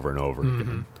repeat over and over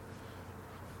again.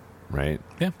 Right?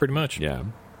 Yeah, pretty much. Yeah.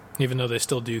 Even though they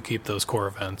still do keep those core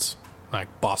events,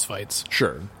 like boss fights.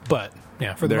 Sure. But,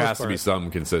 yeah, for the There most has to be part,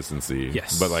 some consistency.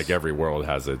 Yes. But like every world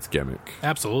has its gimmick.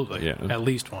 absolutely. Yeah. At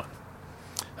least one.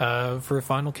 For a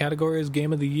final category as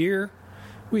Game of the Year,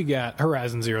 we got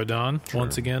Horizon Zero Dawn,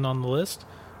 once again on the list.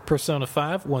 Persona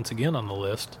 5, once again on the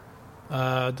list.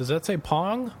 Does that say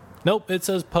Pong? Nope, it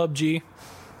says PUBG,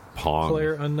 Pong.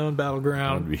 Player Unknown Would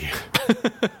Battleground. be-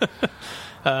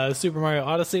 Super Mario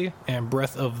Odyssey and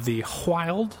Breath of the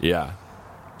Wild. yeah.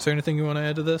 Is there anything you want to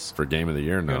add to this? For game of the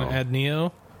year, You no. want to add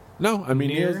Neo? No, I mean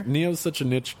Nier? Neo's such a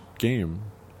niche game.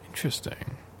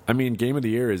 Interesting. I mean, game of the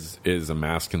year is a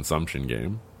mass consumption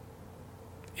game.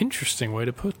 Interesting way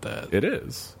to put that. It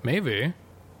is. Maybe.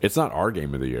 It's not our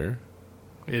game of the year.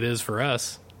 It is for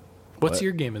us. What's What?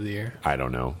 your game of the year? I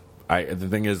don't know. The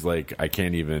thing is, like, I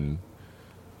can't.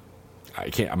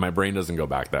 My brain doesn't go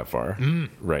back that far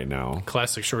right now.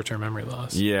 Classic short-term memory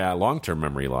loss. Yeah, long-term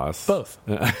memory loss. Both.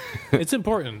 It's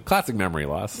important. Classic memory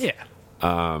loss. Yeah.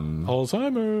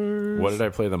 Alzheimer's. What did I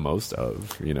play the most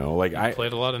of? You know, like I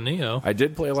Played a lot of Neo. I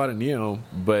did play a lot of Neo,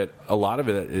 but a lot of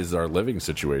it is our living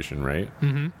situation, right?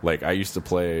 Mm-hmm. Like I used to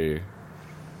play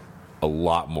a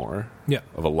lot more, Yeah.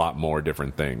 of a lot more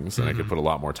different things, and I could put a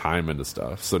lot more time into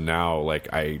stuff. So now, like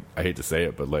I hate to say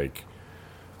it, but like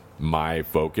my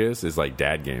focus is like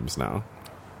dad games now.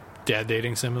 Dad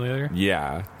dating simulator.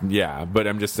 Yeah, but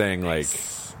I'm just saying, like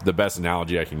the best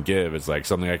analogy I can give is like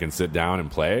something I can sit down and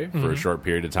play for a short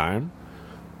period of time,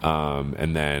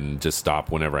 and then just stop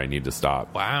whenever I need to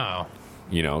stop. Wow.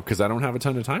 You know, because I don't have a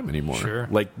ton of time anymore. Sure.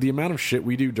 Like the amount of shit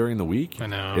we do during the week I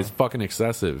know. is fucking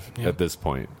excessive at this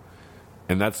point.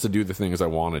 And that's to do the things I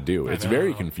want to do. It's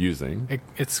very know. confusing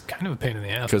It's kind of a pain in the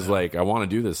ass. because, now. like, I want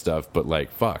to do this stuff, but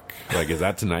like, fuck, like, is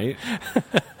that tonight?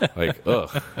 Like,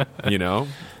 ugh, you know.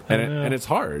 And it's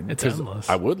hard. It's 'cause endless.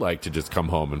 I would like to just come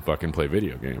home and fucking play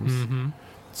video games.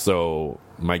 So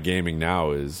my gaming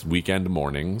now is weekend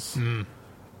mornings,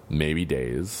 maybe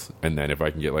days, and then if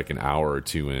I can get like an hour or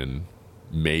two in,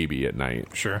 maybe at night.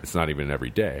 Sure. It's not even every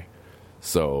day.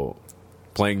 So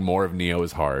playing more of Neo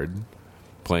is hard.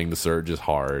 Playing The Surge is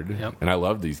hard. Yep. And I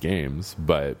love these games,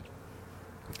 but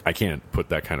I can't put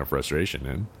that kind of frustration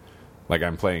in. Like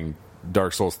I'm playing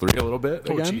Dark Souls 3 a little bit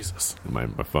Oh, again. Jesus. My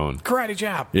phone. Karate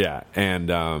chop. Yeah,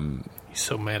 and He's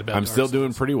so mad about I'm Dark still Souls.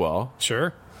 doing pretty well,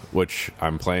 Sure. which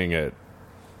I'm playing at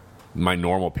my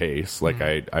normal pace. Like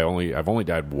I've only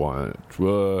died one.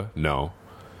 No,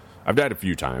 I've died a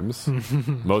few times,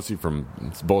 mostly from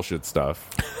bullshit stuff,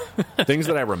 things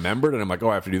that I remembered, and I'm like, oh,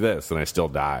 I have to do this, and I still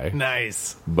die.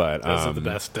 Nice. But Those are the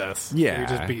best deaths. yeah. You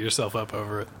just beat yourself up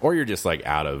over it. or you're just like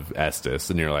out of Estus,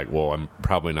 and you're like, well, I'm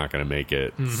probably not going to make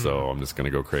it, so I'm just going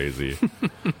to go crazy.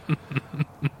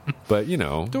 But, you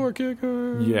know. Door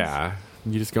kickers. Yeah.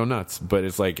 You just go nuts. But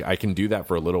it's like, I can do that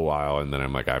for a little while, and then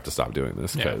I'm like, I have to stop doing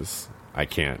this because I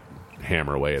can't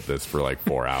hammer away at this for like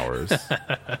 4 hours.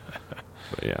 But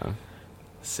yeah.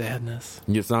 Sadness.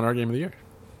 It's not our game of the year.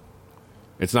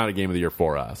 It's not a game of the year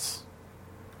for us.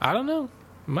 I don't know.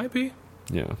 Might be.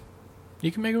 Yeah.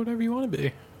 You can make it whatever you want to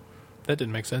be. That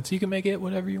didn't make sense. You can make it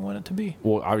whatever you want it to be.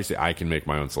 Well, obviously, I can make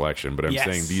my own selection, but I'm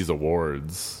saying these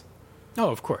awards Oh,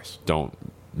 of course. don't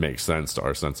make sense to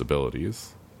our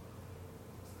sensibilities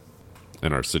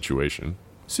and our situation.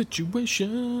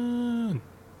 Situation.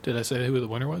 Did I say who the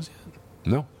winner was yet?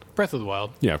 No. Breath of the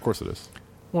Wild. Yeah, of course it is.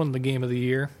 Won the game of the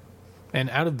year. And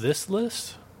out of this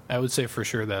list, I would say for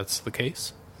sure that's the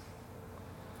case.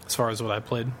 As far as what I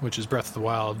played, which is Breath of the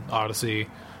Wild, Odyssey,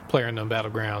 PlayerUnknown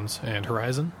Battlegrounds, and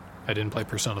Horizon. I didn't play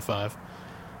Persona 5.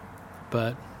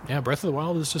 But, yeah, Breath of the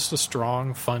Wild is just a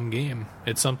strong, fun game.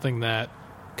 It's something that,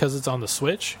 because it's on the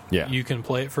Switch, you can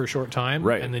play it for a short time,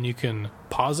 and then you can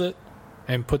pause it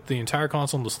and put the entire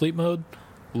console into sleep mode.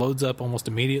 Loads up almost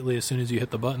immediately as soon as you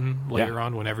hit the button later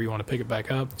on whenever you want to pick it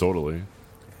back up. Totally.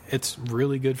 It's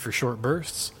really good for short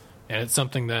bursts, and it's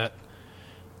something that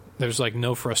there's like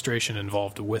no frustration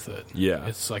involved with it. Yeah.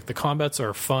 It's like the combats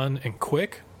are fun and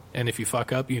quick, and if you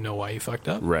fuck up, you know why you fucked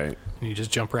up. Right. And you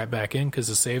just jump right back in because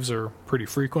the saves are pretty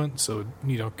frequent, so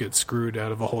you don't get screwed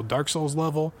out of a whole Dark Souls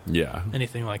level. Yeah.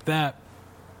 Anything like that.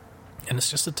 And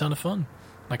it's just a ton of fun.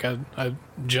 Like, I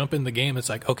jump in the game, it's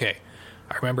like, okay,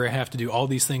 I remember I have to do all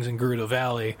these things in Gerudo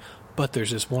Valley, but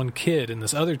there's this one kid in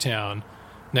this other town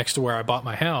next to where I bought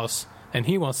my house, and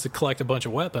he wants to collect a bunch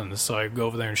of weapons, so I go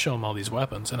over there and show him all these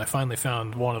weapons, and I finally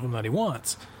found one of them that he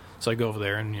wants. So I go over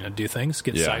there and do things,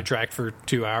 get sidetracked for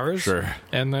 2 hours,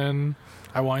 and then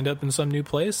I wind up in some new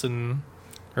place, and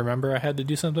remember I had to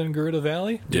do something in Gerudo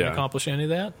Valley, didn't accomplish any of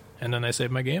that, and then I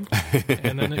saved my game,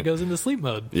 and then it goes into sleep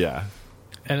mode. Yeah.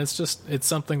 And it's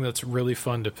something that's really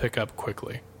fun to pick up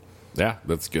quickly. Yeah,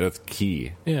 that's good. That's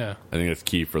key. Yeah. I think that's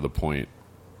key for the point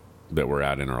that we're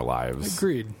at in our lives.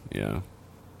 Agreed. Yeah.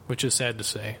 Which is sad to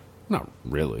say. Not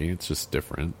really. It's just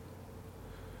different.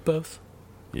 Both.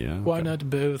 Yeah. Why not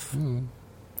both? I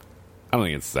don't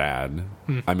think it's sad.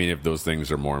 I mean, if those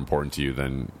things are more important to you,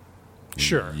 then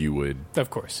you would, of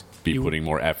course, be putting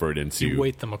more effort into. You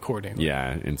weight them accordingly.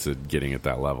 Yeah, into getting at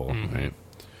that level, right?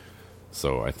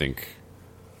 So I think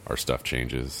our stuff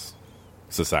changes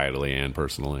societally and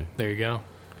personally. There you go.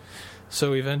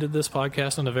 So we've ended this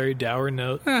podcast on a very dour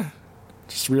note.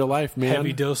 Just real life, man.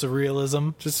 Heavy dose of realism.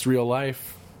 Just real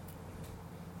life.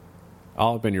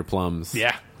 All up in your plums.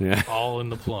 Yeah. Yeah. All in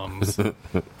the plums.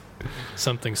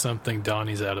 something,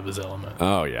 Donnie's out of his element.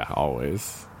 Oh, yeah,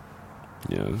 always.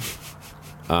 Yeah.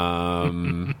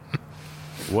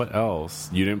 What else?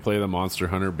 You didn't play the Monster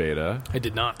Hunter beta. I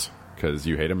did not. Because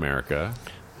you hate America.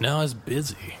 No, I was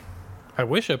busy. I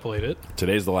wish I played it.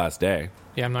 Today's the last day.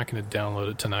 Yeah, I'm not going to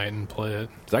download it tonight and play it.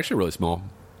 It's actually really small.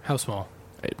 How small?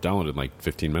 I downloaded in like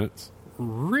 15 minutes.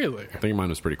 Really? I think mine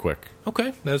was pretty quick.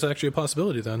 Okay, that's actually a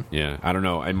possibility then. Yeah, I don't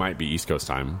know. It might be East Coast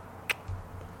time.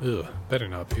 Ugh, better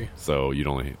not be. So I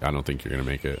don't think you're going to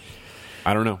make it.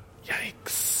 I don't know.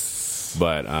 Yikes.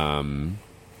 But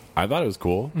I thought it was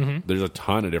cool. There's a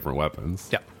ton of different weapons.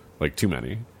 Yeah. Like too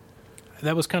many.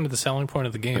 That was kind of the selling point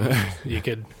of the game. You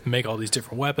could make all these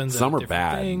different weapons. Some are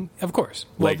bad. Of course.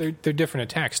 Well, Like, they're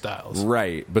different attack styles.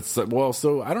 Right. But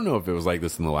so I don't know if it was like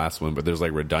this in the last one, but there's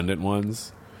like redundant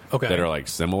ones that are like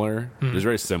similar. There's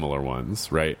very similar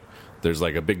ones, right? There's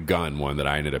like a big gun one that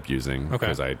I ended up using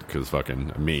because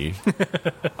fucking me.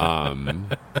 And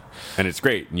it's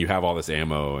great. And you have all this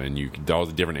ammo and all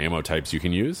the different ammo types you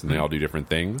can use, and they all do different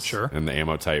things. Sure. And the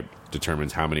ammo type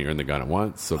determines how many are in the gun at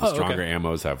once. So the stronger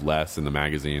ammos have less in the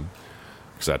magazine,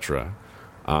 etc.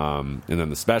 And then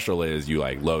the special is you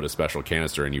like load a special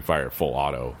canister and you fire it full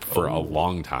auto for a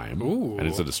long time. Ooh. And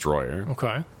it's a destroyer.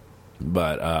 Okay.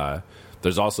 But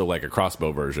there's also like a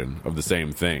crossbow version of the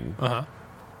same thing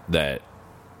that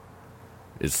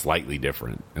is slightly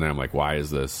different. And I'm like, why is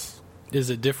this? Is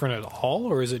it different at all,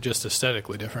 or is it just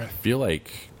aesthetically different? I feel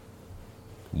like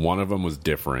one of them was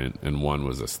different and one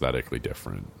was aesthetically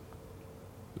different.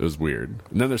 It was weird.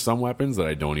 And then there's some weapons that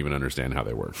I don't even understand how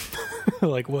they work.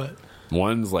 Like what?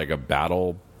 One's like a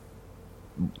battle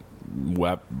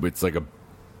It's like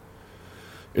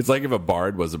if a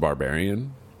bard was a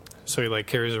barbarian. So he like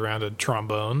carries around a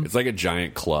trombone. It's like a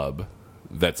giant club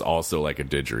that's also like a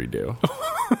didgeridoo.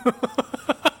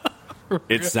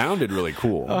 It sounded really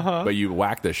cool, but you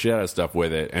whack the shit out of stuff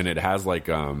with it, and it has like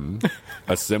a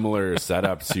similar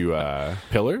setup to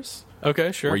Pillars.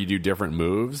 Okay, sure. Where you do different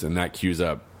moves, and that cues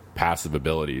up passive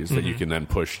abilities that you can then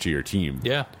push to your team.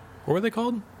 Yeah. What were they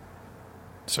called?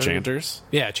 Chanters.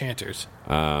 Yeah, chanters.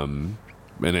 And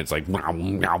it's like meow,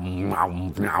 meow, meow,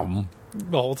 meow.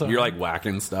 The whole time. You're like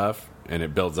whacking stuff, and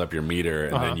it builds up your meter,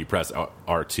 and then you press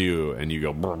R2, and you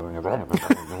go,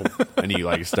 and you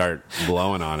like start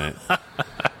blowing on it.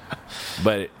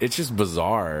 But it's just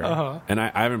bizarre. And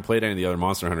I haven't played any of the other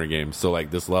Monster Hunter games, so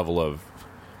like this level of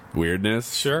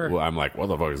weirdness. Sure. Well, I'm like, what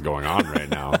the fuck is going on right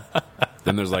now?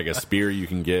 Then there's like a spear you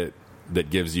can get that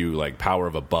gives you like power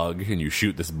of a bug, and you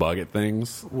shoot this bug at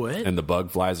things. What? And the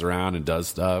bug flies around and does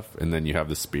stuff, and then you have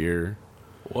the spear.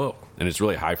 Whoa. And it's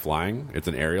really high flying. It's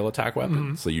an aerial attack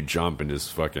weapon, so you jump and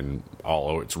just fucking all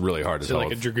over. It's really hard to tell.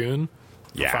 Like a dragoon?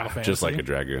 Yeah, just like a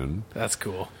dragoon. That's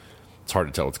cool. It's hard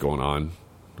to tell what's going on.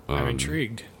 I'm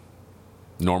intrigued.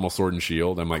 Normal sword and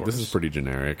shield. I'm like, this is pretty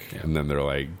generic. Yeah. And then they're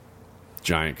like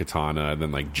giant katana, and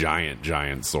then like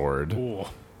giant sword. Ooh.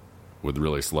 With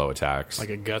really slow attacks. Like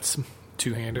a guts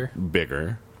two-hander?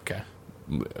 Bigger. Okay.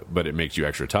 But it makes you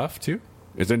extra tough, too.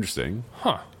 It's interesting.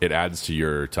 Huh. It adds to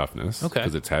your toughness. Okay.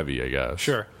 Because it's heavy, I guess.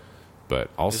 Sure. But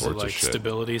all Is sorts it like of shit.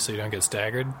 stability so you don't get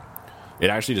staggered? It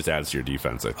actually just adds to your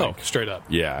defense, I think. Oh, straight up.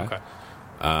 Yeah.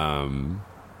 Okay.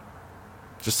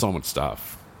 Just so much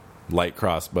stuff. Light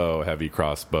crossbow, heavy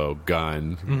crossbow,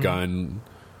 gun,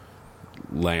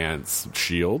 lance,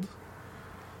 shield.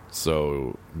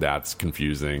 So that's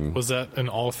confusing. Was that an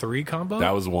all three combo?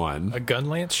 That was one. A gun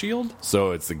lance shield?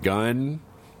 So it's a gun,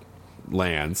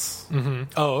 lance,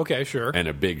 Oh, okay, sure. and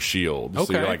a big shield. So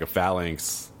Okay. you're like a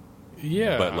phalanx,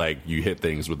 Yeah. but like you hit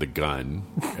things with the gun,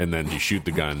 and then you shoot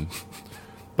the gun,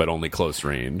 but only close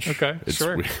range. Okay,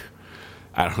 sure. Weird.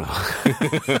 I don't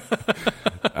know.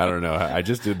 I don't know. I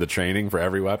just did the training for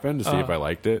every weapon to see if I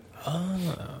liked it.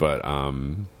 But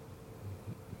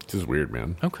it's just weird,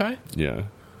 man. Okay. Yeah,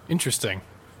 Interesting.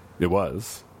 it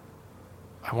was.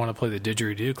 I want to play the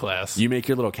didgeridoo class. You make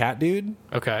your little cat dude.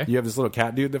 Okay. You have this little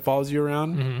cat dude that follows you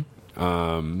around.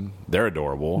 They're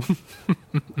adorable,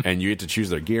 and you get to choose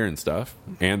their gear and stuff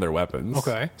and their weapons.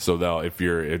 Okay. So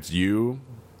it's you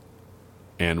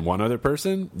and one other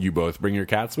person, you both bring your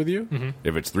cats with you.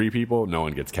 If it's three people, no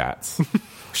one gets cats,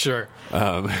 Sure.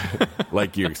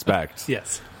 like you expect.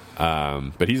 Yes.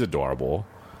 But he's adorable.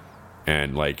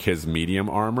 And like his medium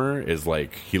armor is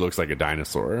like he looks like a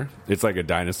dinosaur. It's like a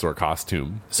dinosaur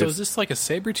costume. So is this like a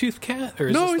saber-toothed cat? Or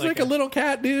is No, this he's like a little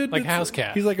cat, dude. Like a house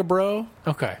cat. He's like a bro.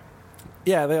 Okay.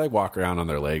 Yeah, they like walk around on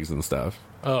their legs and stuff.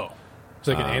 Oh. It's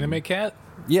like an anime cat?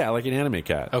 Yeah, like an anime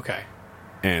cat. Okay.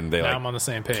 And they Now like I'm on the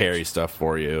same page. carry stuff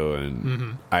for you.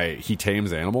 And he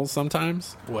tames animals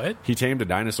sometimes. What? He tamed a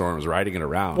dinosaur and was riding it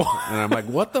around. And I'm like,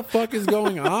 what the fuck is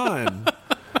going on?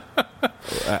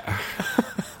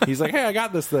 He's like, hey, I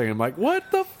got this thing. I'm like, what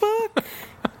the fuck?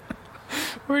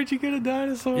 Where'd you get a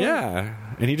dinosaur? Yeah.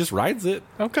 And he just rides it.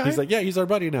 Okay. He's like, yeah, he's our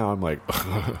buddy now. I'm like,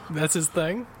 That's his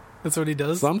thing? That's what he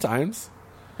does? sometimes.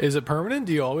 Is it permanent?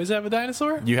 Do you always have a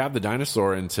dinosaur? You have the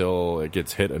dinosaur until it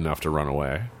gets hit enough to run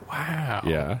away. Wow.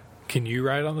 Yeah. Can you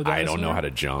ride on the dinosaur? I don't know how to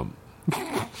jump.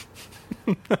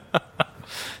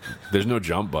 There's no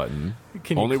jump button.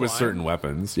 Can you Only with climb? certain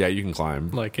weapons. Yeah, you can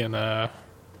climb. Like in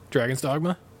Dragon's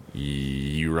Dogma?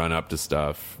 You run up to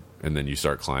stuff and then you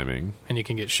start climbing. And you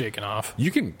can get shaken off.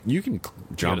 You can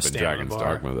jump in stand on Dragon's the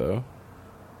bar. Dogma though.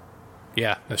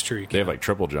 Yeah, that's true. You They can. have like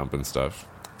triple jump and stuff.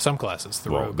 Some classes.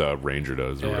 The Well, rogue. the ranger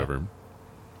does or Yeah.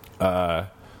 whatever.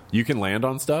 You can land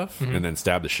on stuff and then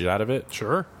stab the shit out of it.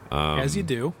 Sure. As you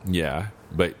do. Yeah,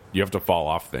 but you have to fall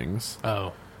off things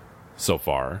Oh, so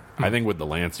far. I think with the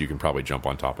lance you can probably jump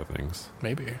on top of things.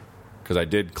 maybe. Because I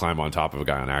did climb on top of a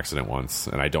guy on accident once,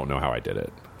 and I don't know how I did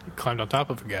it. You climbed on top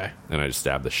of a guy. And I just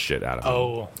stabbed the shit out of him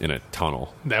Oh. in a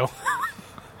tunnel. No.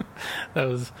 That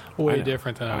was way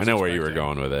different than I I was know where you were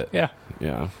expecting. going with it. Yeah.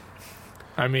 Yeah.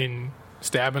 I mean,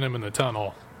 stabbing him in the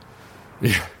tunnel.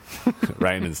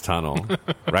 Right in his tunnel.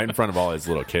 Right in front of all his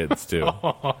little kids, too.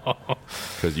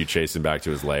 Because you chase him back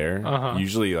to his lair.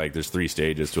 Usually, like, there's 3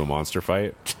 stages to a monster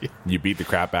fight. You beat the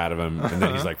crap out of him, and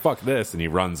then he's like, fuck this, and he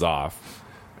runs off.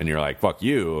 And you're like, fuck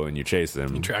you, and you chase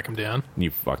him. You track him down. And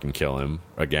you fucking kill him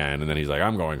again, and then he's like,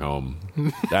 I'm going home.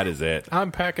 That is it.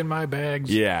 I'm packing my bags.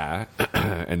 Yeah.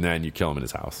 And then you kill him in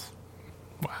his house.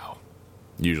 Wow.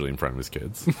 Usually in front of his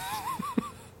kids.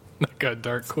 That got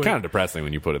dark quick. Kind of depressing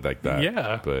when you put it like that.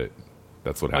 Yeah. But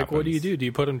that's what happens. Like, what do you do? Do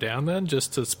you put them down then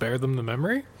just to spare them the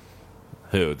memory?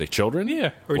 Who? The children?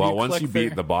 Yeah. Or do Well, you once collect you beat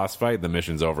their- the boss fight, the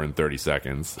mission's over in 30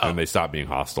 seconds. And they stop being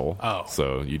hostile. Oh.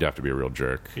 So you'd have to be a real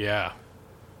jerk. Yeah.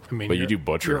 I mean, But you you're- do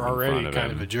butcher You're him in already front of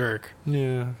kind him. of a jerk.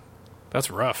 Yeah.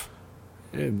 That's rough.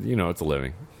 You know, it's a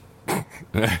living. All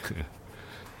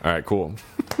right, cool.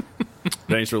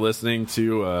 Thanks for listening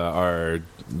to our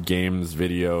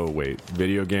video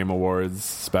game awards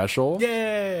special.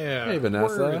 Yeah. Hey,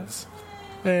 Vanessa. Words.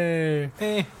 Hey.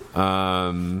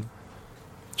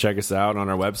 Check us out on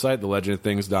our website,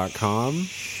 thelegendofthings.com.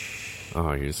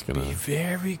 Oh, you're just gonna Be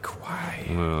very quiet.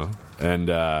 And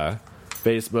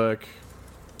Facebook,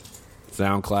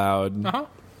 SoundCloud,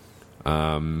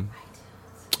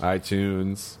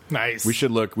 iTunes. Nice. We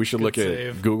should look at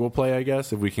save. Google Play, I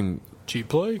guess, if we can Cheap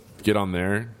Play. get on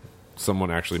there. Someone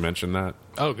actually mentioned that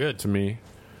Oh, good. to me.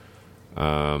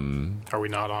 Are we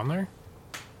not on there?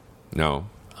 No,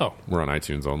 Oh, we're on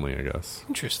iTunes only, I guess.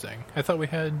 interesting. I thought we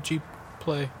had Cheap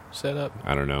Play set up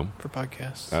I don't know. for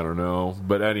podcasts. I don't know.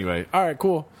 But anyway, all right,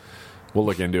 cool. We'll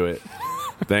look into it.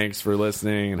 Thanks for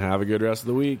listening and have a good rest of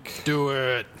the week. Do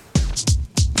it.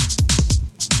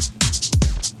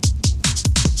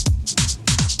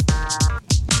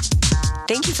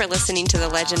 Thank you for listening to The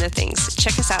Legend of Things.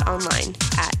 Check us out online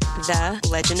at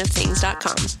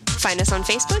thelegendofthings.com. Find us on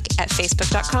Facebook at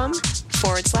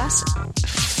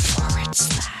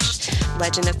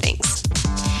facebook.com/Legend of Things.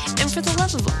 And for the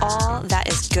love of all that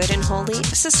is good and holy,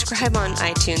 subscribe on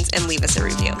iTunes and leave us a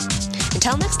review.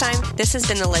 Until next time, this has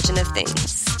been The Legend of Things.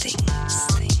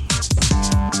 Things.